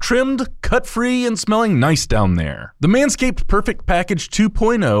to keep trimmed, cut-free, and smelling nice down there. The Manscaped Perfect Package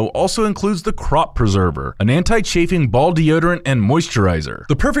 2.0 also includes the Crop Preserver, an anti-chafing ball deodorant and moisturizer.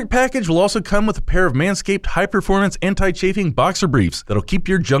 The Perfect Package will also come with a pair of Manscaped high-performance anti-chafing boxer briefs that'll keep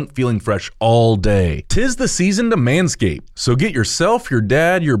your junk feeling fresh all day. 'Tis the season to Manscaped, so get yourself, your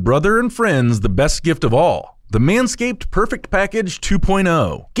dad, your brother, and friends the best gift of all. The Manscaped Perfect Package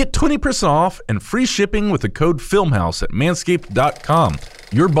 2.0. Get 20% off and free shipping with the code FILMHOUSE at manscaped.com.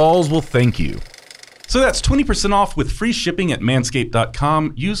 Your balls will thank you. So that's 20% off with free shipping at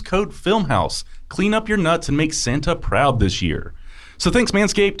manscaped.com. Use code FILMHOUSE. Clean up your nuts and make Santa proud this year. So thanks,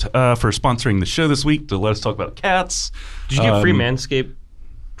 Manscaped, for sponsoring the show this week to let us talk about cats. Did you get free Manscaped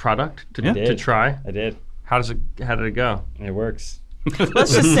product to try? I did. How did it go? It works.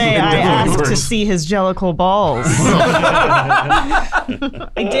 Let's just say I asked to see his jellicle balls.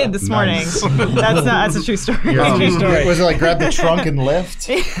 I did this morning. That's a true story. True story. Was it like grab the trunk and lift?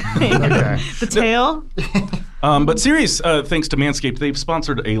 Okay. The tail? But serious thanks to Manscaped. They've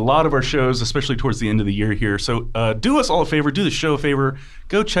sponsored a lot of our shows, especially towards the end of the year here. So do us all a favor, do the show a favor.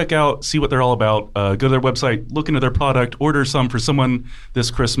 Go check out, see what they're all about. Go to their website, look into their product, order some for someone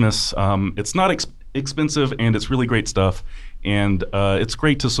this Christmas. It's not expensive, and it's really great stuff. And it's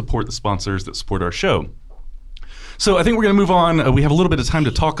great to support the sponsors that support our show. So I think we're going to move on. We have a little bit of time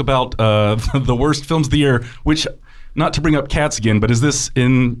to talk about the worst films of the year, which, not to bring up Cats again, but is this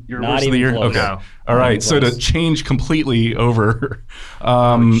in your worst of the year? Close. Okay. No. All right. So to change completely over,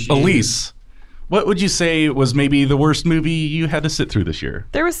 Elise, what would you say was maybe the worst movie you had to sit through this year?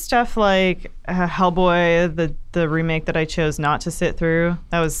 There was stuff like Hellboy, the remake that I chose not to sit through.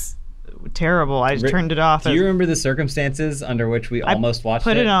 That was terrible. I turned it off. Do you remember the circumstances under which we almost watched it?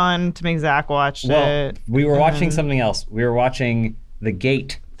 I put it on to make Zach watch it. We were watching something else. We were watching The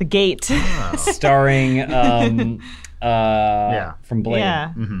Gate. The Gate. Starring from Blade.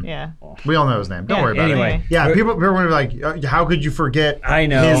 Yeah. Mm-hmm. Yeah. We all know his name. Don't worry about it. Anyway. Yeah, people were like, how could you forget I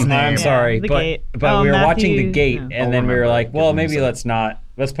know. his name? I'm sorry. The but Gate. but we were watching The Gate, and then we were like, well, maybe that.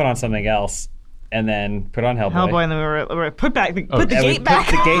 let's put on something else. And then put on Hellboy. And then we were put the gate Put the gate back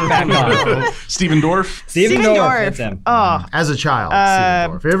on. Stephen Dorff? Stephen Dorff. That's him. Oh. As a child,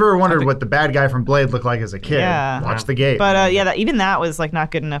 Stephen Dorff. If you ever wondered what the bad guy from Blade looked like as a kid, watch The Gate. But even that was like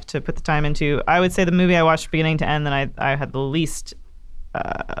not good enough to put the time into. I would say the movie I watched beginning to end that I had the least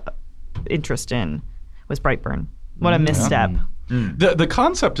interest in was Brightburn. What a misstep. The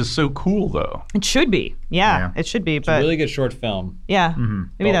concept is so cool, though. It should be. Yeah. It should be. It's but a really good short film. Yeah.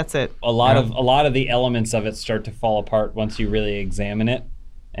 Maybe that's it. A lot of the elements of it start to fall apart once you really examine it.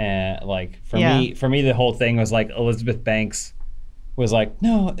 And like for me, the whole thing was like Elizabeth Banks was like,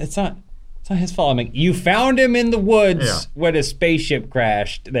 no, it's not his fault. I'm like, you found him in the woods when a spaceship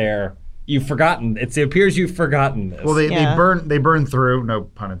crashed there. You've forgotten. It appears you've forgotten this. Well, they burn through, no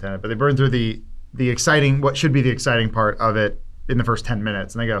pun intended, but they burn through the exciting, what should be the exciting part of it in the first 10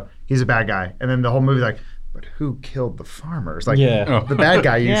 minutes. And they go, he's a bad guy. And then the whole movie, like, but who killed the farmers? Like, the bad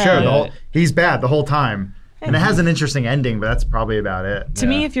guy you showed, he's bad the whole time. And it has an interesting ending, but that's probably about it. To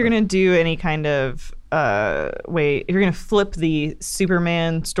me, if you're going to do any kind of if you're going to flip the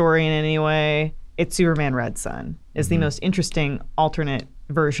Superman story in any way, it's Superman Red Son is the most interesting alternate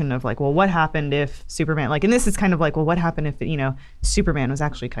version of like, well, what happened if Superman, like, and this is kind of like, well, what happened if, Superman was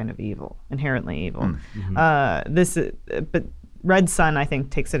actually kind of evil, inherently evil. But Red Son, I think,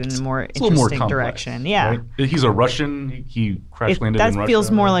 takes it in a more interesting direction. Yeah. Right? He's a Russian. He crash landed in Russia. That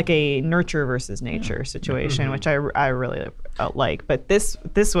feels more like a nurture versus nature situation, which I really like. But this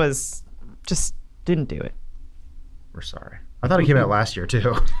was just didn't do it. We're sorry. I thought it came out last year,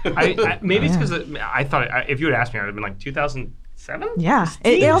 too. Maybe it's because I thought if you had asked me, I would have been like 2007? Yeah.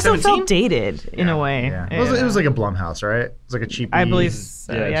 It also felt dated in a way. Yeah. It was like a Blumhouse, right? It was like a cheap. I believe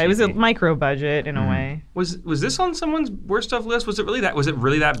so. Yeah, it was a micro budget in a way. Was this on someone's worst stuff list? Was it really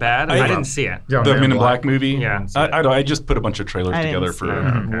that bad? I didn't see it. The Men in Black movie? Yeah. I just put a bunch of trailers together for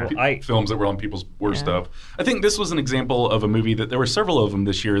films that were on people's worst stuff. I think this was an example of a movie that there were several of them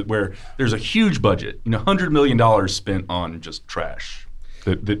this year where there's a huge budget, $100 million spent on just trash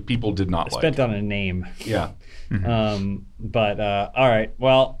that people did not like. Spent on a name. Yeah. But all right.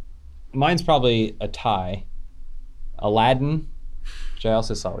 Well, mine's probably a tie. Aladdin, which I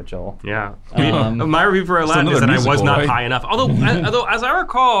also saw with Joel. Yeah. My review for Aladdin is that I was not high enough. Although, as I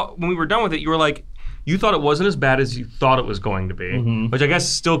recall, when we were done with it, you were like, you thought it wasn't as bad as you thought it was going to be, which I guess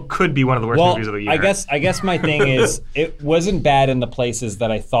still could be one of the worst movies of the year. I guess my thing is it wasn't bad in the places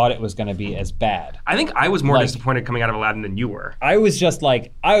that I thought it was going to be as bad. I think I was more disappointed coming out of Aladdin than you were. I was just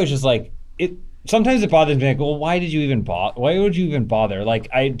like it. Sometimes it bothers me. Like, well, why did you even bother? Why would you even bother? Like,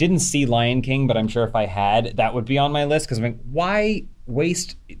 I didn't see Lion King, but I'm sure if I had, that would be on my list. Because I'm like, why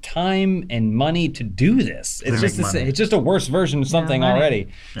waste time and money to do this? It's just a worse version of something already.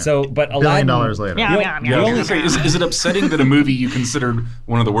 Yeah. So, but Aladdin, $1 billion later. Is it upsetting that a movie you considered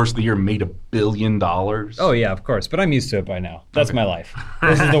one of the worst of the year made $1 billion? Oh yeah, of course. But I'm used to it by now. That's my life.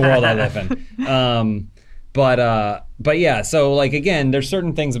 This is the world I live in. But yeah. So like again, there's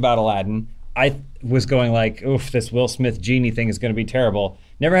certain things about Aladdin. I was going like, oof, this Will Smith genie thing is going to be terrible.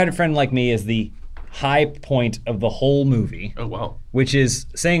 Never Had a Friend Like Me is the high point of the whole movie. Oh, wow. Which is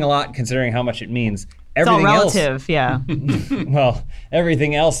saying a lot considering how much it means. Everything it's all relative, yeah. Well,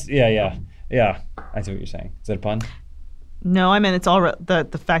 everything else, yeah. I see what you're saying. Is that a pun? No, I mean it's all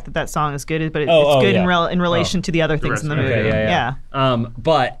the fact that song is good, but it's good in relation to the other things in the movie. Okay, yeah.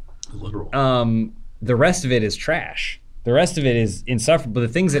 But the rest of it is trash. The rest of it is insufferable. The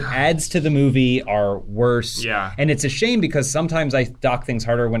things it adds to the movie are worse. Yeah. And it's a shame because sometimes I dock things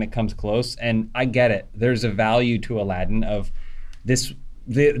harder when it comes close, and I get it. There's a value to Aladdin of this.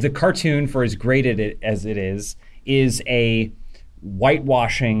 The cartoon, for as great as it is a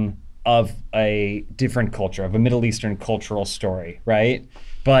whitewashing of a different culture, of a Middle Eastern cultural story, right?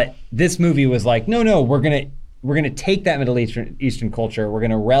 But this movie was like, no, we're gonna take that Middle Eastern culture, we're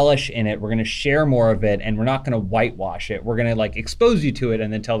gonna relish in it, we're gonna share more of it, and we're not gonna whitewash it. We're gonna like expose you to it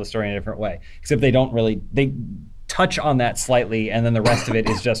and then tell the story in a different way. Except they touch on that slightly, and then the rest of it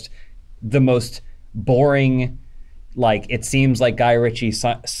is just the most boring, like it seems like Guy Ritchie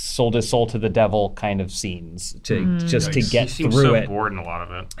sold his soul to the devil kind of scenes to get through it. So bored in a lot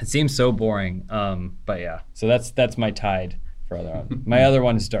of it. It seems so boring. But yeah, so that's my tide for other one. My other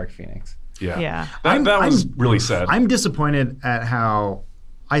one is Dark Phoenix. Yeah. That was really sad. I'm disappointed at how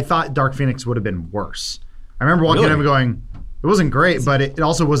I thought Dark Phoenix would have been worse. I remember walking in and going, it wasn't great, but it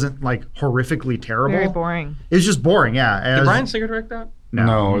also wasn't like horrifically terrible. Very boring. It was just boring, yeah. Did Bryan Singer direct that?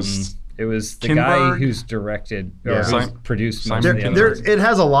 No, it was the guy who's directed or who's produced most of the other ones. It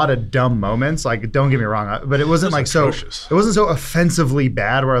has a lot of dumb moments. Like, don't get me wrong, but it wasn't like atrocious. It wasn't so offensively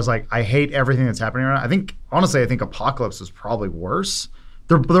bad where I was like, I hate everything that's happening right now. I think Apocalypse was probably worse.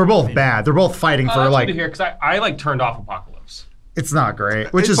 They're both bad. They're both fighting for like. Good to hear because I like turned off Apocalypse. It's not great.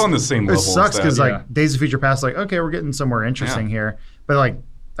 It's on the same level. It sucks because like Days of Future Past, like okay, we're getting somewhere interesting here, but like.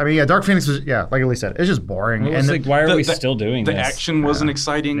 I mean, Dark Phoenix was, like Elise said, it's just boring. It was like, why are we still doing this? The action wasn't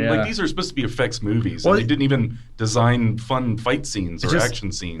exciting. Yeah. Like, these are supposed to be effects movies, and they didn't even design fun fight scenes or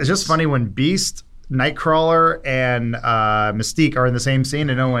action scenes. It's just funny when Beast, Nightcrawler, and Mystique are in the same scene,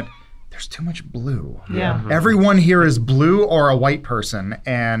 and no one went, there's too much blue. Yeah. Everyone here is blue or a white person,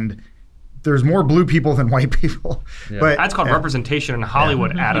 and there's more blue people than white people. Yeah. But that's called representation in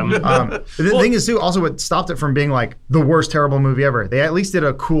Hollywood, Adam. The thing is, too, also what stopped it from being like the worst terrible movie ever, they at least did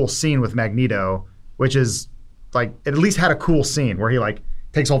a cool scene with Magneto, which is like, it at least had a cool scene where he like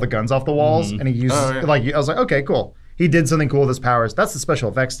takes all the guns off the walls and he uses, like, I was like, okay, cool. He did something cool with his powers. That's the special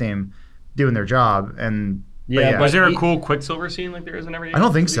effects team doing their job. And was there a cool Quicksilver scene like there is in everything? I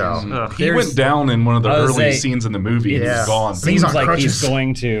don't think so. He went down in one of the early scenes in the movie. And he's gone. Seems like he's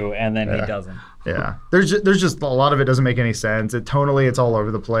going to, and then he doesn't. Yeah, there's just a lot of it doesn't make any sense. Tonally, it's all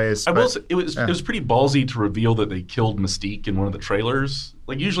over the place. I will say, it was pretty ballsy to reveal that they killed Mystique in one of the trailers.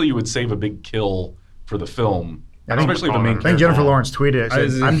 Like usually you would save a big kill for the film. Especially the main character. I think Jennifer Lawrence tweeted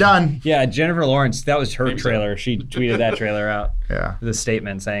it. I'm done. Yeah, Jennifer Lawrence, that was her trailer. She tweeted that trailer out. Yeah. The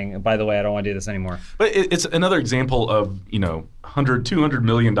statement saying, by the way, I don't want to do this anymore. But it's another example of, $100, $200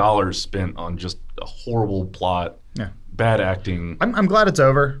 million spent on just a horrible plot, bad acting. I'm glad it's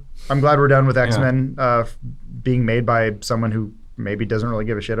over. I'm glad we're done with X-Men being made by someone who maybe doesn't really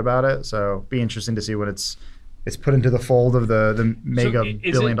give a shit about it. So it'll be interesting to see when it's put into the fold of the mega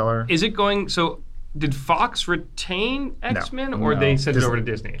billion-dollar. Is it going... So did Fox retain X-Men or they sent it over to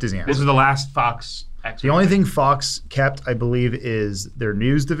Disney? Disney. This was the last Fox X-Men. The only thing Fox kept, I believe, is their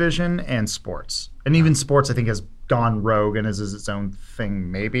news division and sports. And even sports, I think, has gone rogue and is its own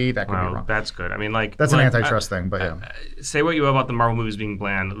thing, maybe. That could be wrong. That's good. I mean, like... That's an antitrust thing, but yeah. Say what you will about the Marvel movies being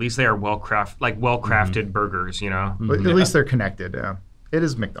bland. At least they are well-crafted burgers, But at least they're connected, yeah. It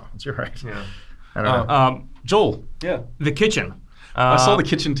is McDonald's, you're right. Yeah. I don't know. Joel. Yeah. The Kitchen. I saw The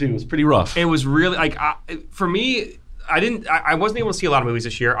Kitchen, too. It was pretty rough. It was really, for me... I wasn't able to see a lot of movies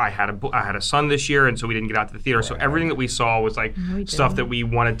this year. I had a son this year, and so we didn't get out to the theater. So everything that we saw was like stuff that we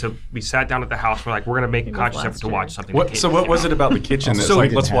wanted to. We sat down at the house. We're like, we're gonna make a conscious effort to watch something. So what was it about the kitchen that's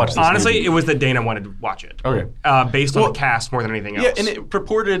like, let's watch this honestly, movie? it was that Dana wanted to watch it. Okay. Based on the cast more than anything else. Yeah, and it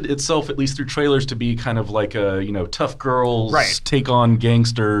purported itself, at least through trailers, to be kind of like a tough girls take on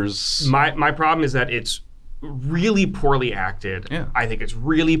gangsters. My problem is that it's really poorly acted. Yeah. I think it's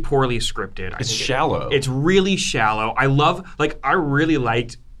really poorly scripted. It's shallow. It's really shallow. I really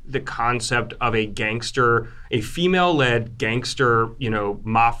liked the concept of a female-led gangster,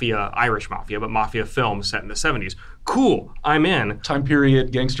 mafia, Irish mafia, but mafia film set in the 70s. Cool, I'm in. Time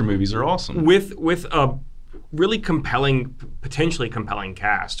period gangster movies are awesome. With a really potentially compelling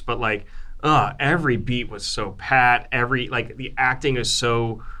cast, but every beat was so pat. The acting is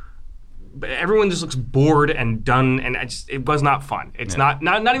so. Everyone just looks bored and done, and it was not fun. It's not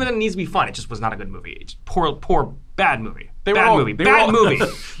even that it needs to be fun. It just was not a good movie. It's poor, bad movie. Bad movie.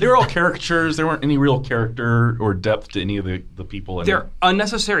 They were all caricatures. There weren't any real character or depth to any of the people. They're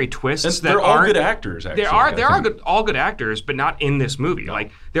unnecessary twists. They're all good actors. Actually, all good actors, but not in this movie. No.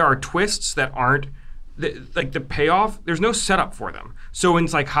 There are twists that aren't. The payoff, there's no setup for them. So when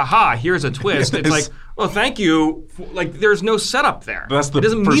it's like, haha, here's a twist, it's like, well, thank you. There's no setup there. That's the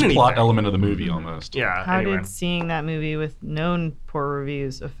first plot element of the movie almost. Yeah. How did seeing that movie with known poor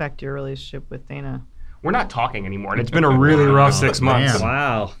reviews affect your relationship with Dana? We're not talking anymore, and it's been a really rough 6 months. Man.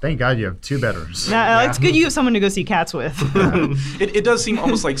 Wow. Thank God you have two bedrooms. It's good you have someone to go see Cats with. It does seem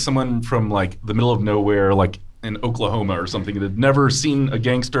almost like someone from the middle of nowhere, in Oklahoma or something, that had never seen a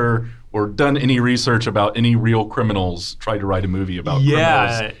gangster or done any research about any real criminals, tried to write a movie about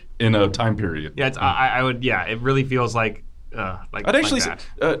criminals in a time period. Yeah, I would. Yeah, it really feels like. I'd actually say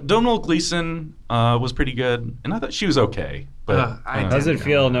Domhnall Gleeson was pretty good, and I thought she was okay. But how does it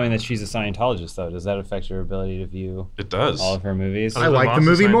feel knowing that she's a Scientologist, though? Does that affect your ability to view? It does. All of her movies. I like the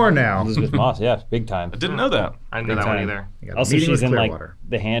movie more now. Elizabeth Moss, yeah, big time. I didn't know that. I didn't know that one either. Also, she's in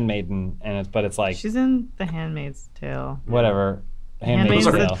The Handmaiden, but it's like she's in The Handmaid's Tale. Whatever. Handmaid's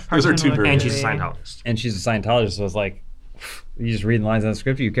Tale. Those are two very. And she's a Scientologist. And she's a Scientologist, so it's like. You just read lines on the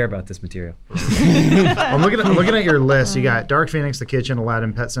script, you care about this material. I'm looking at your list. You got Dark Phoenix, The Kitchen,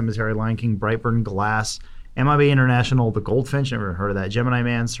 Aladdin, Pet Sematary, Lion King, Brightburn, Glass, MIB International, The Goldfinch, never heard of that, Gemini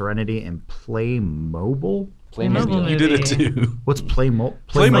Man, Serenity, and Playmobil? Playmobil. You did it too. What's Playmobil?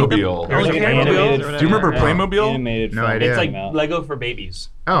 Playmobil. Do you remember Playmobil? Animated no idea. It's like Lego for babies.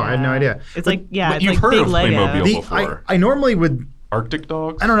 Oh, I had no idea. It's like, yeah, but you've heard of Playmobil before. I normally would. Arctic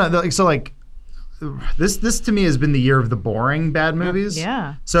Dogs? I don't know. This to me has been the year of the boring bad movies.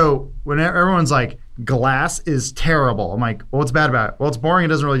 Yeah. So when everyone's like, Glass is terrible, I'm like, well, what's bad about it? Well, it's boring. It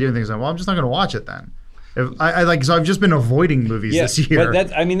doesn't really do anything. So, well, I'm just not going to watch it then. So I've just been avoiding movies this year. But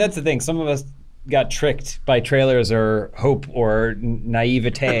that's the thing. Some of us got tricked by trailers or hope or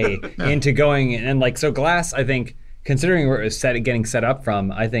naivete into going and so Glass. I think considering where it was getting set up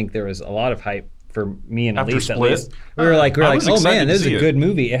from, I think there was a lot of hype. For me and Elise, at least, we were like, oh man, this is a good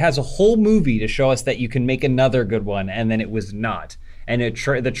movie. It has a whole movie to show us that you can make another good one, and then it was not. And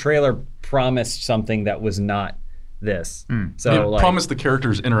the trailer promised something that was not this. So it promised the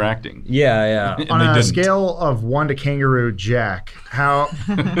characters interacting. Yeah. On a scale of 1 to Kangaroo Jack, how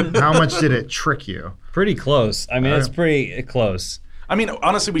much did it trick you? Pretty close. I mean, it's pretty close. I mean,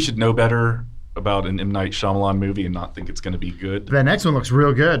 honestly, we should know better about an M. Night Shyamalan movie and not think it's going to be good. The next one looks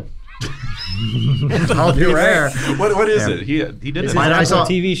real good. I'll be rare. What is it? He did it. I saw a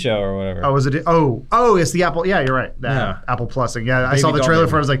TV show or whatever. Oh, was it? Oh, it's the Apple. Yeah, you're right. Apple Plus thing. Yeah, I saw the trailer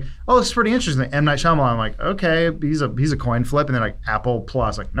for it. I was like, oh, it's pretty interesting. M. Night Shyamalan. I'm like, okay, he's a coin flip, and then Apple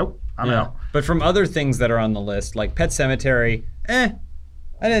Plus. Like, nope, I'm out. But from other things that are on the list, like Pet Sematary, I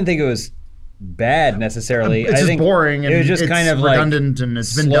didn't think it was bad necessarily. It's just boring and it was just kind of redundant and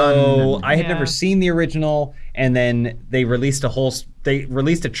it's been done. I had never seen the original, and then they released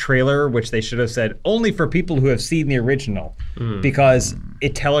a trailer which they should have said only for people who have seen the original because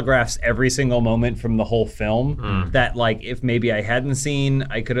it telegraphs every single moment from the whole film that if maybe I hadn't seen,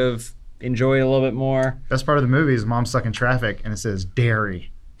 I could have enjoyed a little bit more. Best part of the movie is Mom's stuck in traffic and it says dairy.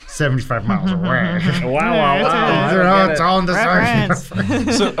 75 miles away. Wow. It's all in the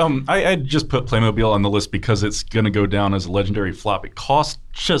So I just put Playmobil on the list because it's going to go down as a legendary flop. It cost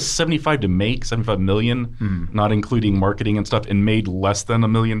just $75 million, not including marketing and stuff, and made less than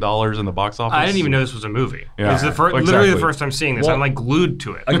 $1 million in the box office. I didn't even know this was a movie. Yeah. This is literally the first time seeing this. I'm glued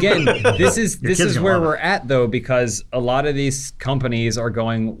to it. Again, this is where we're at though, because a lot of these companies are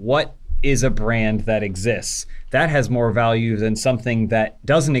going, what is a brand that exists? That has more value than something that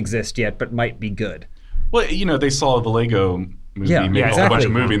doesn't exist yet but might be good. Well, they saw the Lego movie, make a whole bunch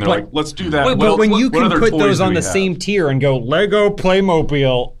of movie, and they're like, let's do that. But when you can put those on the same tier and go Lego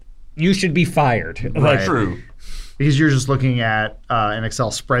Playmobil, you should be fired. Right. True. Because you're just looking at an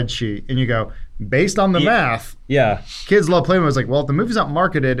Excel spreadsheet and you go, based on the math, kids love Playmobil. It's like, well, if the movie's not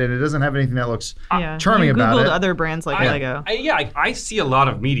marketed and it doesn't have anything that looks charming about it. Googled other brands like Lego. I see a lot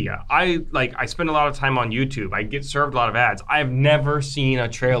of media. I spend a lot of time on YouTube. I get served a lot of ads. I've never seen a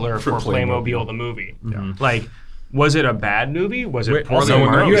trailer for Playmobil the movie. Like, was it a bad movie? Was it poorly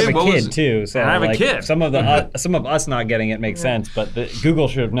marketed? You have a kid too, so I have a kid. Some of us not getting it makes sense, but Google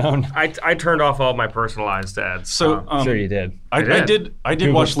should have known. I turned off all my personalized ads. So sure you did. I did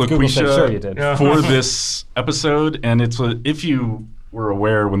watch LaQuisha for this episode, and it's if you were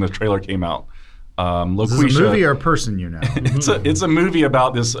aware when the trailer came out. LaQuisha, is this a movie or a person you know? It's a movie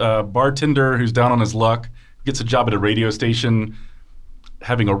about this bartender who's down on his luck, gets a job at a radio station,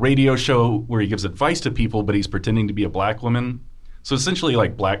 having a radio show where he gives advice to people, but he's pretending to be a black woman. So essentially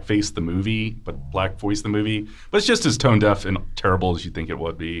like Blackface the movie, but Black Voice the movie. But it's just as tone deaf and terrible as you think it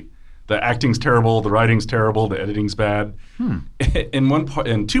would be. The acting's terrible, the writing's terrible, the editing's bad.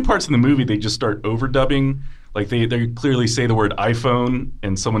 In two parts of the movie, they just start overdubbing. Like they clearly say the word iPhone,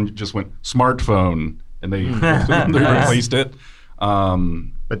 and someone just went smartphone, and they replaced it.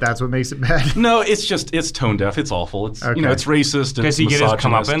 But that's what makes it bad. No, it's tone deaf. It's awful. It's it's racist. Does he get his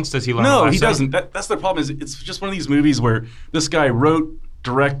comeuppance? Does he learn? No, he doesn't. That's the problem. It's just one of these movies where this guy wrote,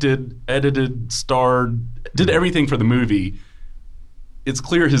 directed, edited, starred, did everything for the movie. It's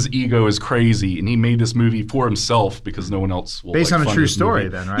clear his ego is crazy, and he made this movie for himself because no one else will. Based on a true story,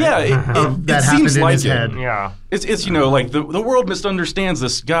 then, right? Yeah, that seems in like his head. Yeah, it's like the world misunderstands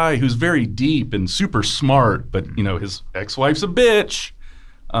this guy who's very deep and super smart, but his ex-wife's a bitch.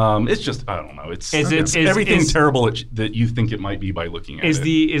 It's just I don't know. It's everything terrible that you think it might be by looking at it.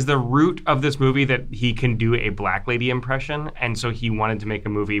 Is the root of this movie that he can do a black lady impression, and so he wanted to make a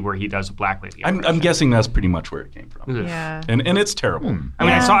movie where he does a black lady impression? I'm guessing that's pretty much where it came from. Yeah, and it's terrible. I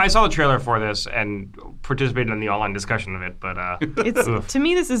mean, I saw the trailer for this and participated in the online discussion of it, but to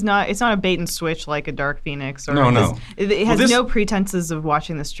me this is not. It's not a bait and switch like a Dark Phoenix. Or no. It has no pretenses of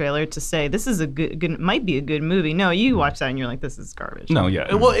watching this trailer to say this is a good might be a good movie. No, you watch that and you're like, this is garbage. No,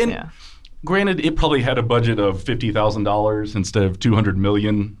 yeah. Well, granted, it probably had a budget of $50,000 instead of $200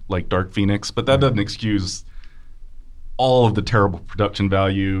 million, like Dark Phoenix, but that doesn't excuse all of the terrible production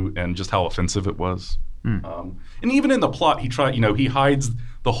value and just how offensive it was. And even in the plot, he hides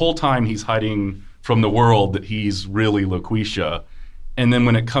the whole time. He's hiding from the world that he's really LaQuisha. And then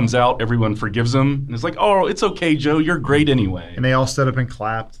when it comes out, everyone forgives him. And it's like, oh, it's okay, Joe. You're great anyway. And they all stood up and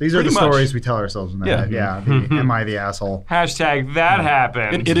clapped. These are the stories we tell ourselves in that head. Yeah. Am I the asshole? Hashtag that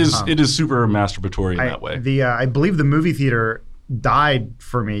happened. It is super masturbatory in that way. I believe the movie theater died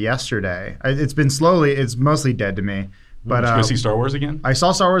for me yesterday. It's mostly dead to me. But did you go see Star Wars again? I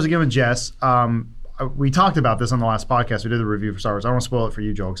saw Star Wars again with Jess. We talked about this on the last podcast. We did the review for Star Wars. I don't want to spoil it for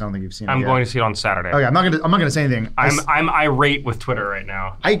you, Joel, because I don't think you've seen it. I'm going to see it on Saturday. Okay, I'm not gonna say anything. I'm irate with Twitter right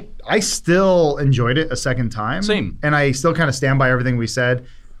now. I still enjoyed it a second time. Same. And I still kind of stand by everything we said.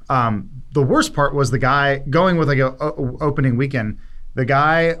 The worst part was the guy going with like a opening weekend. The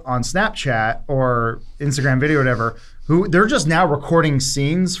guy on Snapchat or Instagram video, or whatever, who they're just now recording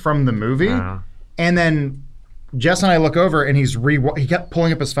scenes from the movie, and then Jess and I look over, and he kept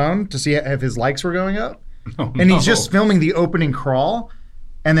pulling up his phone to see if his likes were going up. And he's just filming the opening crawl.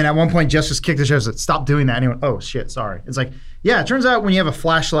 And then at one point, Jess just kicked the show and said, stop doing that. And he went, oh, shit, sorry. It's like, yeah, it turns out when you have a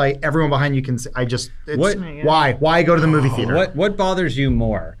flashlight, everyone behind you can see. Why go to the movie theater? What bothers you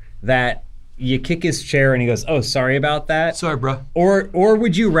more? That you kick his chair and he goes, oh, sorry about that? Sorry, bro. Or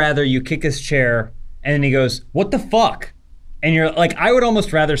would you rather you kick his chair and then he goes, what the fuck? And you're like, I would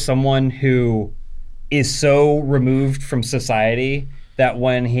almost rather someone who is so removed from society that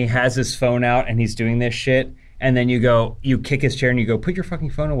when he has his phone out and he's doing this shit, and then you kick his chair and you go, put your fucking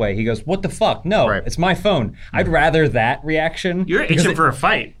phone away. He goes, what the fuck? No, It's my phone. I'd rather that reaction. You're itching for a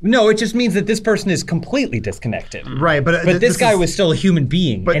fight. No, it just means that this person is completely disconnected. Right, but this guy was still a human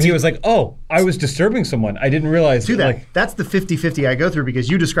being. And he was like, oh, I was disturbing someone. I didn't realize. That's the 50-50 I go through, because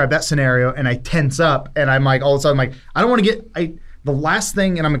you describe that scenario and I tense up and I'm like, all of a sudden, I'm like, I don't want to get... The last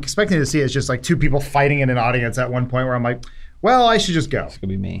thing, and I'm expecting to see, is just like two people fighting in an audience at one point where I'm like, well, I should just go. It's going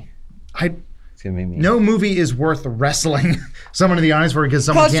to be me. It's going to be me. No movie is worth wrestling someone in the audience for, because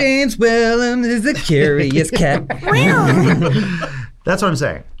someone can't... James Williams is a curious cat. That's what I'm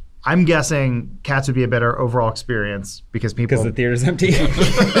saying. I'm guessing Cats would be a better overall experience because the theater's empty.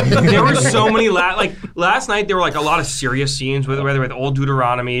 There were so many like last night there were like a lot of serious scenes, whether with Old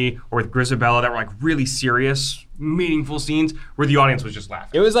Deuteronomy or with Grisabella, that were like really serious, meaningful scenes where the audience was just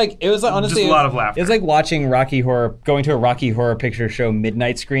laughing. It was honestly just a lot of laughter. It was like watching going to a Rocky Horror Picture Show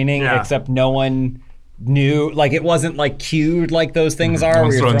midnight screening, except no one knew, like it wasn't like cued like those things are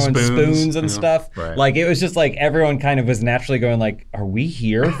where you're throwing spoons and stuff. Right. Like it was just like everyone kind of was naturally going like, are we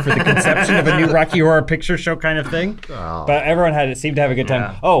here for the conception of a new Rocky Horror Picture Show kind of thing? Oh. But everyone seemed to have a good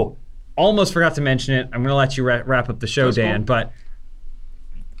time. Oh, almost forgot to mention it. I'm going to let you wrap up the show, that's Dan, cool. But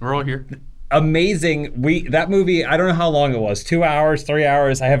we're all here. Amazing. That movie, I don't know how long it was. 2 hours, 3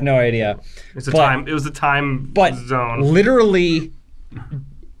 hours, I have no idea. It was a time zone. Literally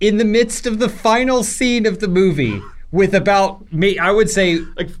in the midst of the final scene of the movie, with about, I would say,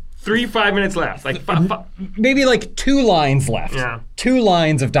 like 5 minutes left, like maybe like 2 lines left. Yeah. 2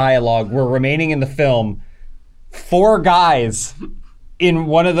 lines of dialogue were remaining in the film. 4 guys in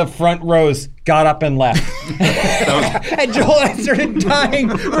one of the front rows got up and left. And Joel and I started dying.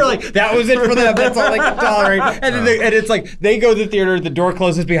 We're like, that was it for them. That's all they could tolerate. And then it's like, they go to the theater, the door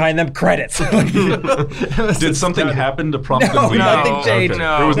closes behind them, credits. Did something happen to prompt them? Nothing changed.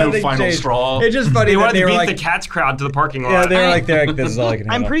 Okay. There was no final straw. It's just funny. They wanted to beat the Cats crowd to the parking lot. Yeah, they're like, this is all I can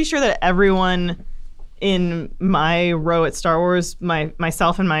handle. I'm pretty sure that everyone in my row at Star Wars,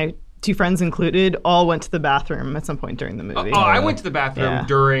 myself and my 2 friends included, all went to the bathroom at some point during the movie. I went to the bathroom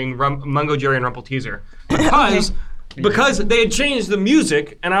during Mungo Jerry and Rumple Teaser because they had changed the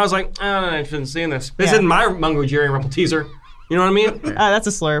music, and I was like, I'm not interested in seeing this. This isn't my Mungo Jerry and Rumple Teaser. You know what I mean? That's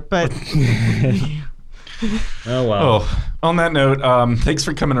a slur, but... Oh, wow. Oh, on that note, thanks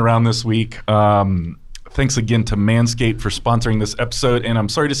for coming around this week. Thanks again to Manscaped for sponsoring this episode. And I'm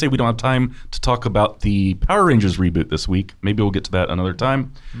sorry to say we don't have time to talk about the Power Rangers reboot this week. Maybe we'll get to that another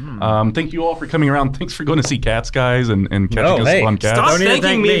time. Thank you all for coming around. Thanks for going to see Cats, guys, and catching us on Cats. Stop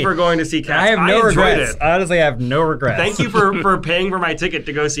thanking me for going to see Cats. I have no regrets. Honestly, I have no regrets. Thank you for paying for my ticket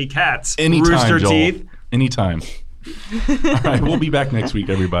to go see Cats. Anytime, Rooster Joel. Teeth. Anytime. All right, we'll be back next week,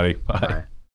 everybody. Bye.